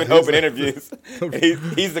 7 open interviews.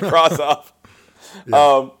 He's the cross off.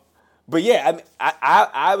 Yeah. But yeah, I mean,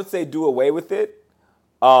 I would say do away with it.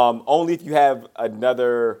 Only if you have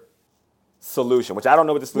another solution, which I don't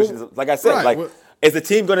know what the solution is. Like I said, is the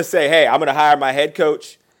team going to say, hey, I'm going to hire my head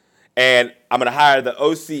coach and I'm going to hire the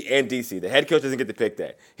OC and DC. The head coach doesn't get to pick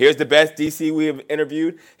that. Here's the best DC we have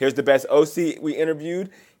interviewed. Here's the best OC we interviewed.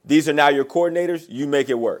 These are now your coordinators. You make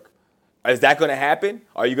it work. Is that going to happen?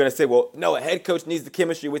 Are you going to say, well, no, a head coach needs the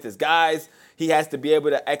chemistry with his guys. He has to be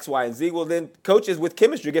able to X, Y, and Z. Well, then coaches with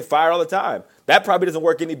chemistry get fired all the time. That probably doesn't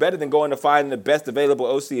work any better than going to find the best available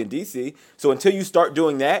OC and DC. So until you start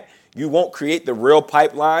doing that, you won't create the real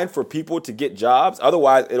pipeline for people to get jobs.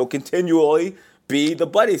 Otherwise, it'll continually be the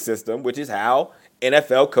buddy system, which is how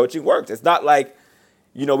NFL coaching works. It's not like,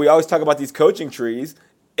 we always talk about these coaching trees.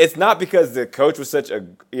 It's not because the coach was such a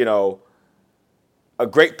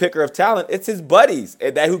great picker of talent. It's his buddies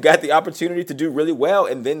and that who got the opportunity to do really well,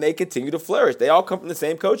 and then they continue to flourish. They all come from the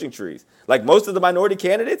same coaching trees. Like most of the minority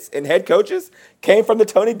candidates and head coaches came from the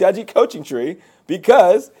Tony Dungy coaching tree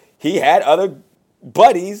because he had other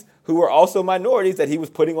buddies who were also minorities that he was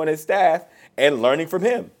putting on his staff and learning from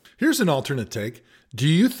him. Here's an alternate take. Do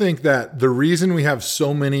you think that the reason we have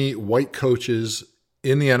so many white coaches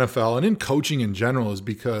in the NFL and in coaching in general is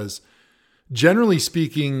because, generally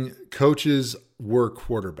speaking, coaches were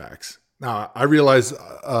quarterbacks? Now, I realize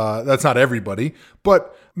that's not everybody,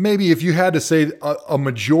 but maybe if you had to say a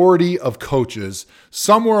majority of coaches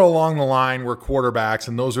somewhere along the line were quarterbacks,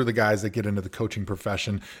 and those are the guys that get into the coaching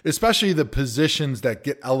profession, especially the positions that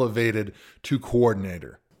get elevated to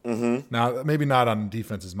coordinator. Mm-hmm. Now, maybe not on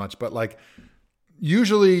defense as much, but like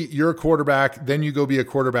usually you're a quarterback, then you go be a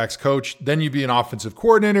quarterback's coach, then you be an offensive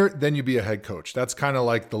coordinator, then you be a head coach. That's kind of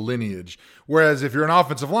like the lineage. Whereas if you're an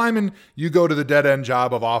offensive lineman, you go to the dead end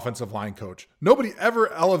job of offensive line coach. Nobody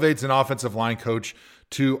ever elevates an offensive line coach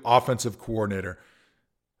to offensive coordinator.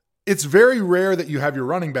 It's very rare that you have your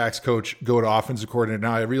running backs coach go to offensive coordinator.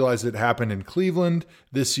 Now, I realize it happened in Cleveland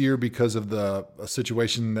this year because of the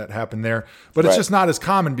situation that happened there, but it's just not as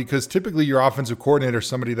common because typically your offensive coordinator is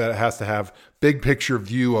somebody that has to have big picture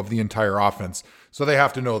view of the entire offense. So they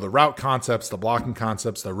have to know the route concepts, the blocking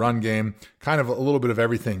concepts, the run game, kind of a little bit of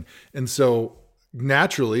everything. And so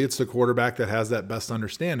naturally, it's the quarterback that has that best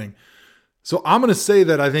understanding. So I'm going to say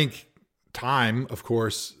that I think time, of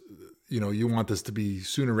course, you want this to be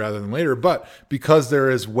sooner rather than later, but because there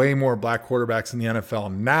is way more black quarterbacks in the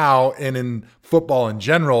NFL now and in football in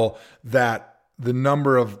general, that the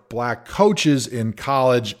number of black coaches in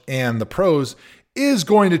college and the pros is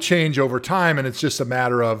going to change over time. And it's just a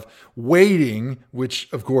matter of waiting,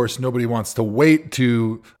 which of course nobody wants to wait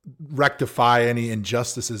to rectify any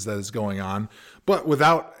injustices that is going on. But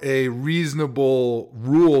without a reasonable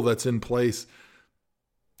rule that's in place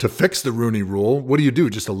to fix the Rooney Rule, what do you do?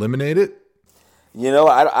 Just eliminate it?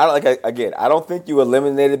 I don't think you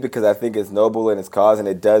eliminate it because I think it's noble in its cause, and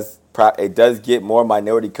it does get more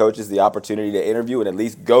minority coaches the opportunity to interview and at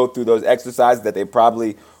least go through those exercises that they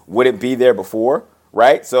probably wouldn't be there before,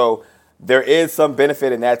 right? So there is some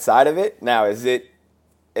benefit in that side of it. Now, is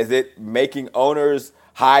it making owners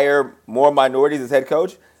hire more minorities as head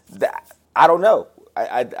coach? I don't know.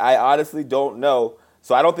 I honestly don't know.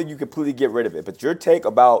 So I don't think you completely get rid of it. But your take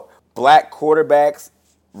about black quarterbacks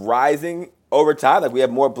rising over time, like we have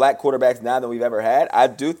more black quarterbacks now than we've ever had, I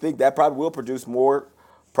do think that probably will produce more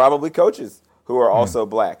probably coaches who are also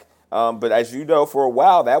black. But as you know, for a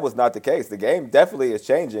while, that was not the case. The game definitely is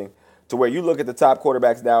changing to where you look at the top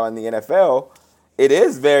quarterbacks now in the NFL, it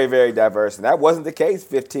is very, very diverse. And that wasn't the case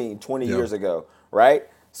 15, 20 years ago, right?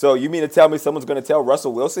 So you mean to tell me someone's going to tell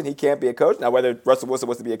Russell Wilson he can't be a coach? Now, whether Russell Wilson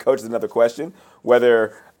wants to be a coach is another question.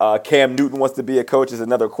 Whether Cam Newton wants to be a coach is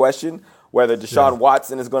another question. Whether Deshaun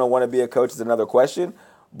Watson is going to want to be a coach is another question.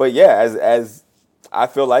 But, yeah, as I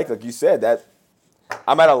feel like you said, that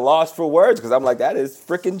I'm at a loss for words because I'm like, that is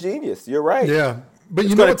freaking genius. You're right. Yeah. But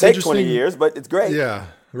it's going to take 20 years, but it's great. Yeah,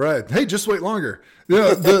 right. Hey, just wait longer.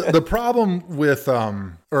 The problem with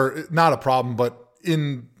or not a problem, but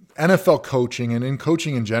in NFL coaching and in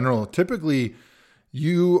coaching in general, typically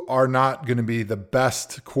you are not going to be the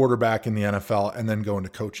best quarterback in the NFL and then go into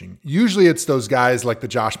coaching. Usually it's those guys like the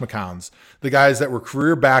Josh McCowns, the guys that were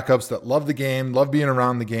career backups that love the game, love being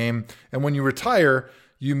around the game. And when you retire,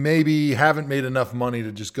 you maybe haven't made enough money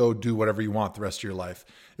to just go do whatever you want the rest of your life.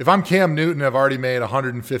 If I'm Cam Newton, I've already made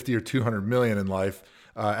 150 or 200 million in life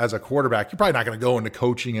as a quarterback. You're probably not going to go into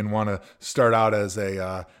coaching and want to start out as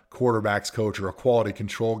a quarterback's coach or a quality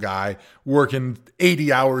control guy working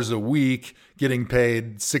 80 hours a week, getting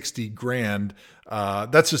paid 60 grand.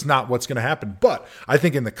 That's just not what's going to happen. But I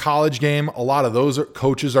think in the college game, a lot of those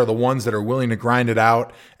coaches are the ones that are willing to grind it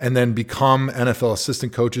out and then become NFL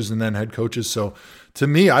assistant coaches and then head coaches. So to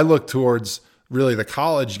me, I look towards really the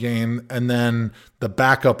college game and then the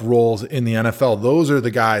backup roles in the NFL. Those are the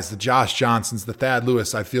guys, the Josh Johnsons, the Thad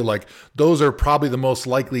Lewis. I feel like those are probably the most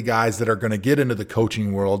likely guys that are going to get into the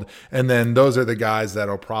coaching world. And then those are the guys that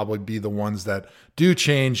will probably be the ones that do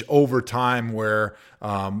change over time where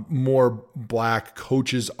more black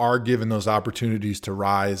coaches are given those opportunities to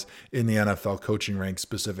rise in the NFL coaching ranks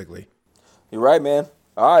specifically. You're right, man.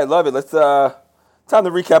 All right, love it. Let's time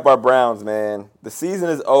to recap our Browns, man. The season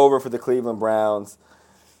is over for the Cleveland Browns.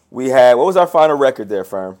 We had, what was our final record there,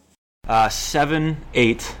 Firm?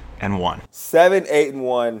 7-8 7-8-1.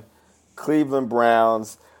 7-8-1 Cleveland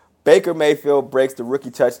Browns. Baker Mayfield breaks the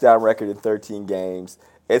rookie touchdown record in 13 games.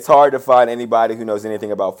 It's hard to find anybody who knows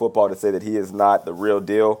anything about football to say that he is not the real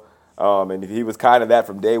deal. And he was kind of that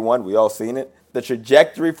from day one. We all seen it. The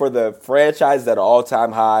trajectory for the franchise is at an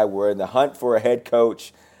all-time high. We're in the hunt for a head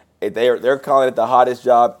coach. They're calling it the hottest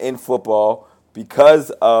job in football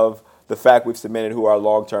because of the fact we've cemented who our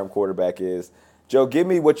long-term quarterback is. Joe, give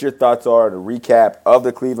me what your thoughts are on a recap of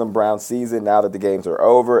the Cleveland Browns season now that the games are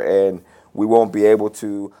over and we won't be able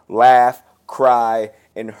to laugh, cry,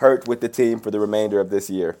 and hurt with the team for the remainder of this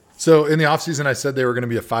year. So in the offseason, I said they were going to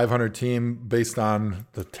be a 500 team based on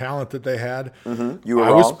the talent that they had. Mm-hmm. You were I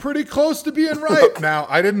wrong. was pretty close to being right. Now,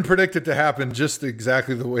 I didn't predict it to happen just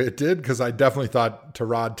exactly the way it did because I definitely thought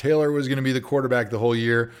Tyrod Taylor was going to be the quarterback the whole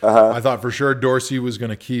year. I thought for sure Dorsey was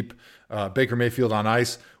going to keep Baker Mayfield on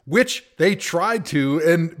ice, which they tried to.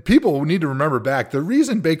 And people need to remember back, the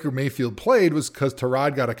reason Baker Mayfield played was because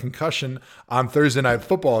Tyrod got a concussion on Thursday Night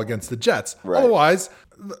Football against the Jets. Right. Otherwise,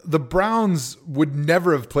 the Browns would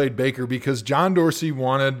never have played Baker because John Dorsey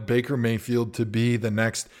wanted Baker Mayfield to be the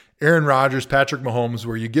next Aaron Rodgers, Patrick Mahomes,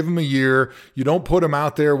 where you give him a year, you don't put him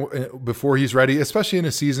out there before he's ready, especially in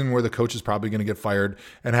a season where the coach is probably going to get fired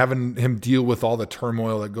and having him deal with all the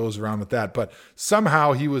turmoil that goes around with that. But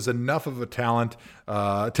somehow he was enough of a talent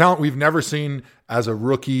we've never seen as a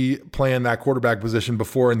rookie playing that quarterback position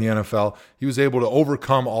before in the NFL. He was able to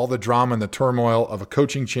overcome all the drama and the turmoil of a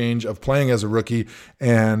coaching change, of playing as a rookie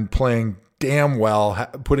and playing damn well,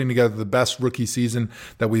 putting together the best rookie season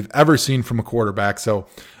that we've ever seen from a quarterback. So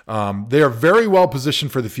they are very well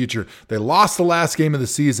positioned for the future. They lost the last game of the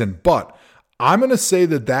season, but I'm going to say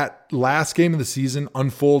that last game of the season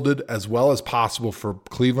unfolded as well as possible for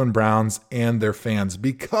Cleveland Browns and their fans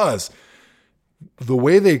because the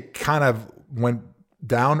way they kind of went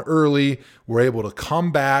down early, were able to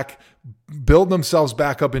come back, build themselves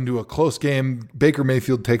back up into a close game. Baker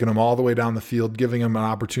Mayfield taking them all the way down the field, giving them an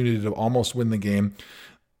opportunity to almost win the game.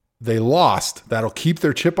 They lost. That'll keep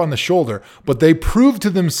their chip on the shoulder, but they proved to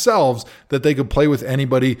themselves that they could play with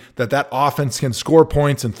anybody, that offense can score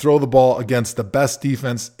points and throw the ball against the best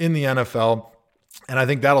defense in the NFL. And I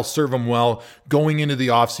think that'll serve them well going into the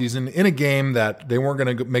offseason in a game that they weren't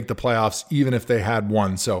going to make the playoffs even if they had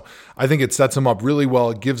won. So I think it sets them up really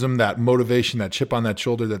well. It gives them that motivation, that chip on that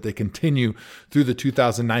shoulder that they continue through the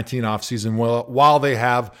 2019 offseason while they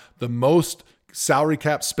have the most salary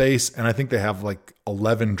cap space. And I think they have like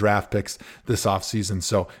 11 draft picks this offseason.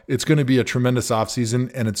 So it's going to be a tremendous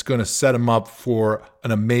offseason and it's going to set them up for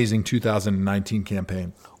an amazing 2019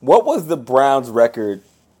 campaign. What was the Browns record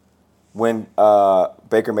when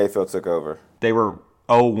Baker Mayfield took over? They were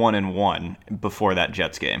 0-1-1 before that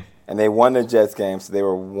Jets game. And they won the Jets game, so they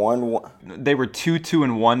were 1-1. They were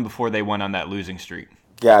 2-1 before they went on that losing streak.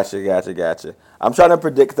 Gotcha. I'm trying to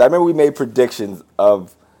predict, because I remember we made predictions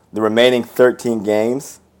of the remaining 13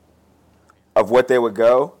 games of what they would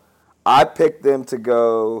go. I picked them to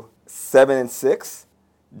go 7-6.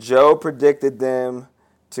 Joe predicted them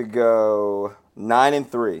to go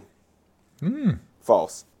 9-3.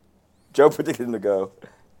 False. Joe predicted him to go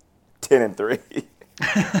 10-3.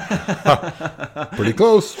 Pretty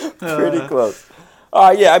close. Pretty close.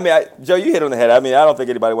 Yeah, I mean, Joe, you hit on the head. I mean, I don't think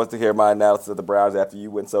anybody wants to hear my analysis of the Browns after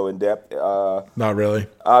you went so in depth. Not really.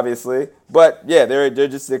 Obviously. But, yeah, they're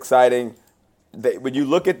just exciting. When you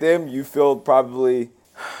look at them, you feel probably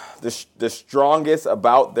the strongest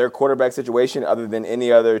about their quarterback situation other than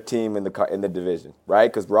any other team in the division,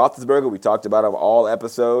 right? Because Roethlisberger, we talked about him all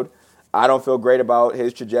episode. I don't feel great about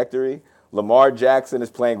his trajectory. Lamar Jackson is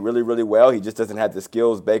playing really, really well. He just doesn't have the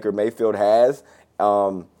skills Baker Mayfield has.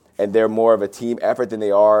 And they're more of a team effort than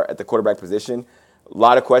they are at the quarterback position. A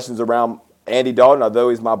lot of questions around Andy Dalton, although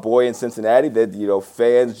he's my boy in Cincinnati, that,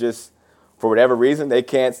 fans just, for whatever reason, they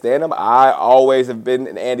can't stand him. I always have been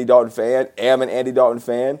an Andy Dalton fan, am an Andy Dalton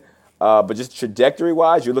fan. But just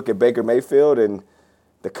trajectory-wise, you look at Baker Mayfield and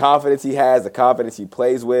the confidence he has, the confidence he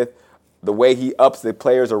plays with, the way he ups the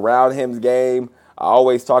players around him's game. I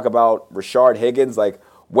always talk about Rashard Higgins, like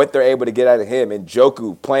what they're able to get out of him. And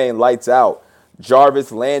Njoku playing lights out.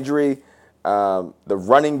 Jarvis Landry, the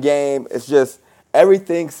running game. It's just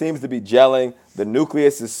everything seems to be gelling. The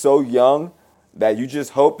nucleus is so young that you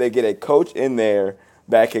just hope they get a coach in there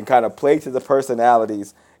that can kind of play to the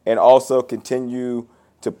personalities and also continue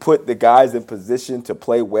to put the guys in position to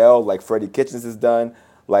play well like Freddie Kitchens has done,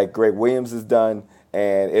 like Greg Williams has done.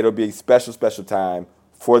 And it'll be a special, special time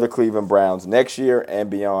for the Cleveland Browns next year and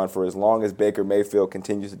beyond for as long as Baker Mayfield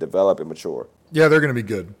continues to develop and mature. Yeah, they're going to be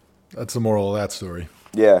good. That's the moral of that story.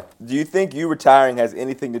 Yeah. Do you think you retiring has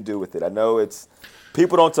anything to do with it? I know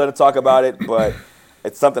people don't tend to talk about it, but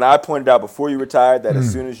It's something I pointed out before you retired, that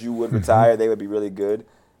as soon as you would retire, they would be really good.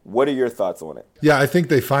 What are your thoughts on it? Yeah, I think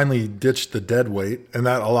they finally ditched the dead weight, and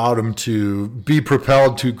that allowed them to be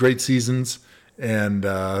propelled to great seasons and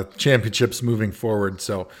championships moving forward.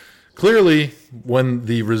 So clearly, when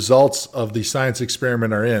the results of the science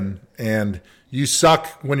experiment are in, and you suck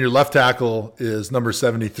when your left tackle is number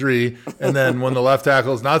 73, and then when the left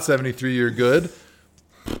tackle is not 73, you're good.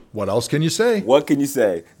 What else can you say? What can you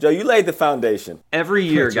say? Joe, you laid the foundation. Every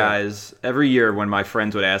year, guys, every year when my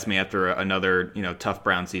friends would ask me after another, tough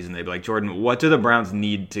Brown season, they'd be like, Jordan, what do the Browns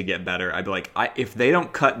need to get better? I'd be like, if they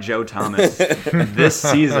don't cut Joe Thomas this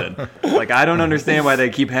season, I don't understand why they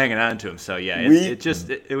keep hanging on to him. So, yeah,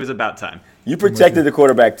 it was about time. You protected the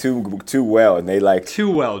quarterback too well, and they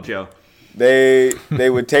too well, Joe. They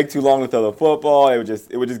would take too long to throw the football. It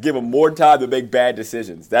would just give them more time to make bad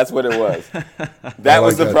decisions. That's what it was. That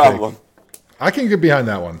was the problem. I can get behind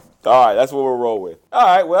that one. All right, that's what we'll roll with. All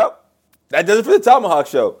right, well, that does it for the Tomahawk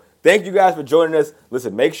Show. Thank you guys for joining us.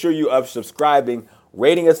 Listen, make sure you are subscribing,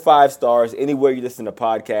 rating us 5 stars anywhere you listen to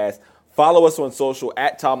podcasts. Follow us on social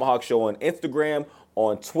at Tomahawk Show on Instagram,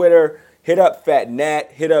 on Twitter. Hit up Fat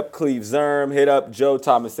Nat, hit up Cleve Zerm, hit up Joe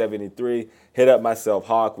Thomas 73. Hit up myself,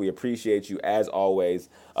 Hawk. We appreciate you as always.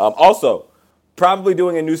 Also, probably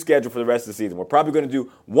doing a new schedule for the rest of the season. We're probably going to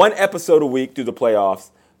do 1 episode a week through the playoffs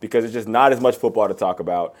because it's just not as much football to talk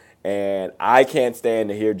about. And I can't stand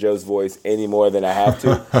to hear Joe's voice any more than I have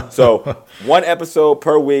to. So 1 episode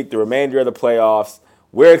per week, the remainder of the playoffs.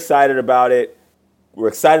 We're excited about it. We're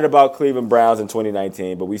excited about Cleveland Browns in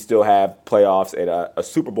 2019, but we still have playoffs and a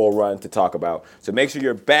Super Bowl run to talk about. So make sure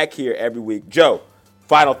you're back here every week. Joe,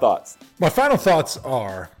 final thoughts. My final thoughts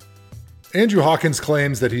are Andrew Hawkins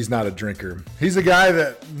claims that he's not a drinker. He's a guy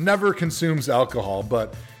that never consumes alcohol,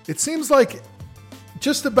 but it seems like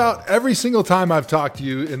just about every single time I've talked to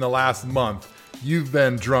you in the last month, you've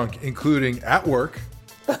been drunk, including at work,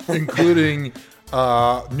 including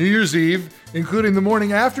New Year's Eve, including the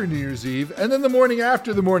morning after New Year's Eve, and then the morning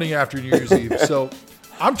after New Year's Eve. So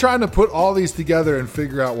I'm trying to put all these together and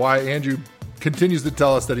figure out why Andrew continues to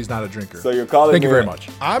tell us that he's not a drinker. So you're calling Thank you very much.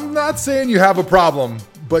 I'm not saying you have a problem,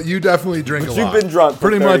 but you definitely drink a lot. You've been drunk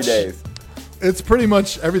for 30 days. It's pretty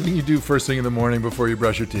much everything you do first thing in the morning before you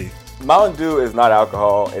brush your teeth. Mountain Dew is not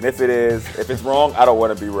alcohol, and if it's wrong, I don't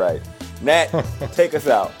want to be right. Nat, take us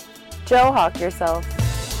out. Joe, hawk yourself.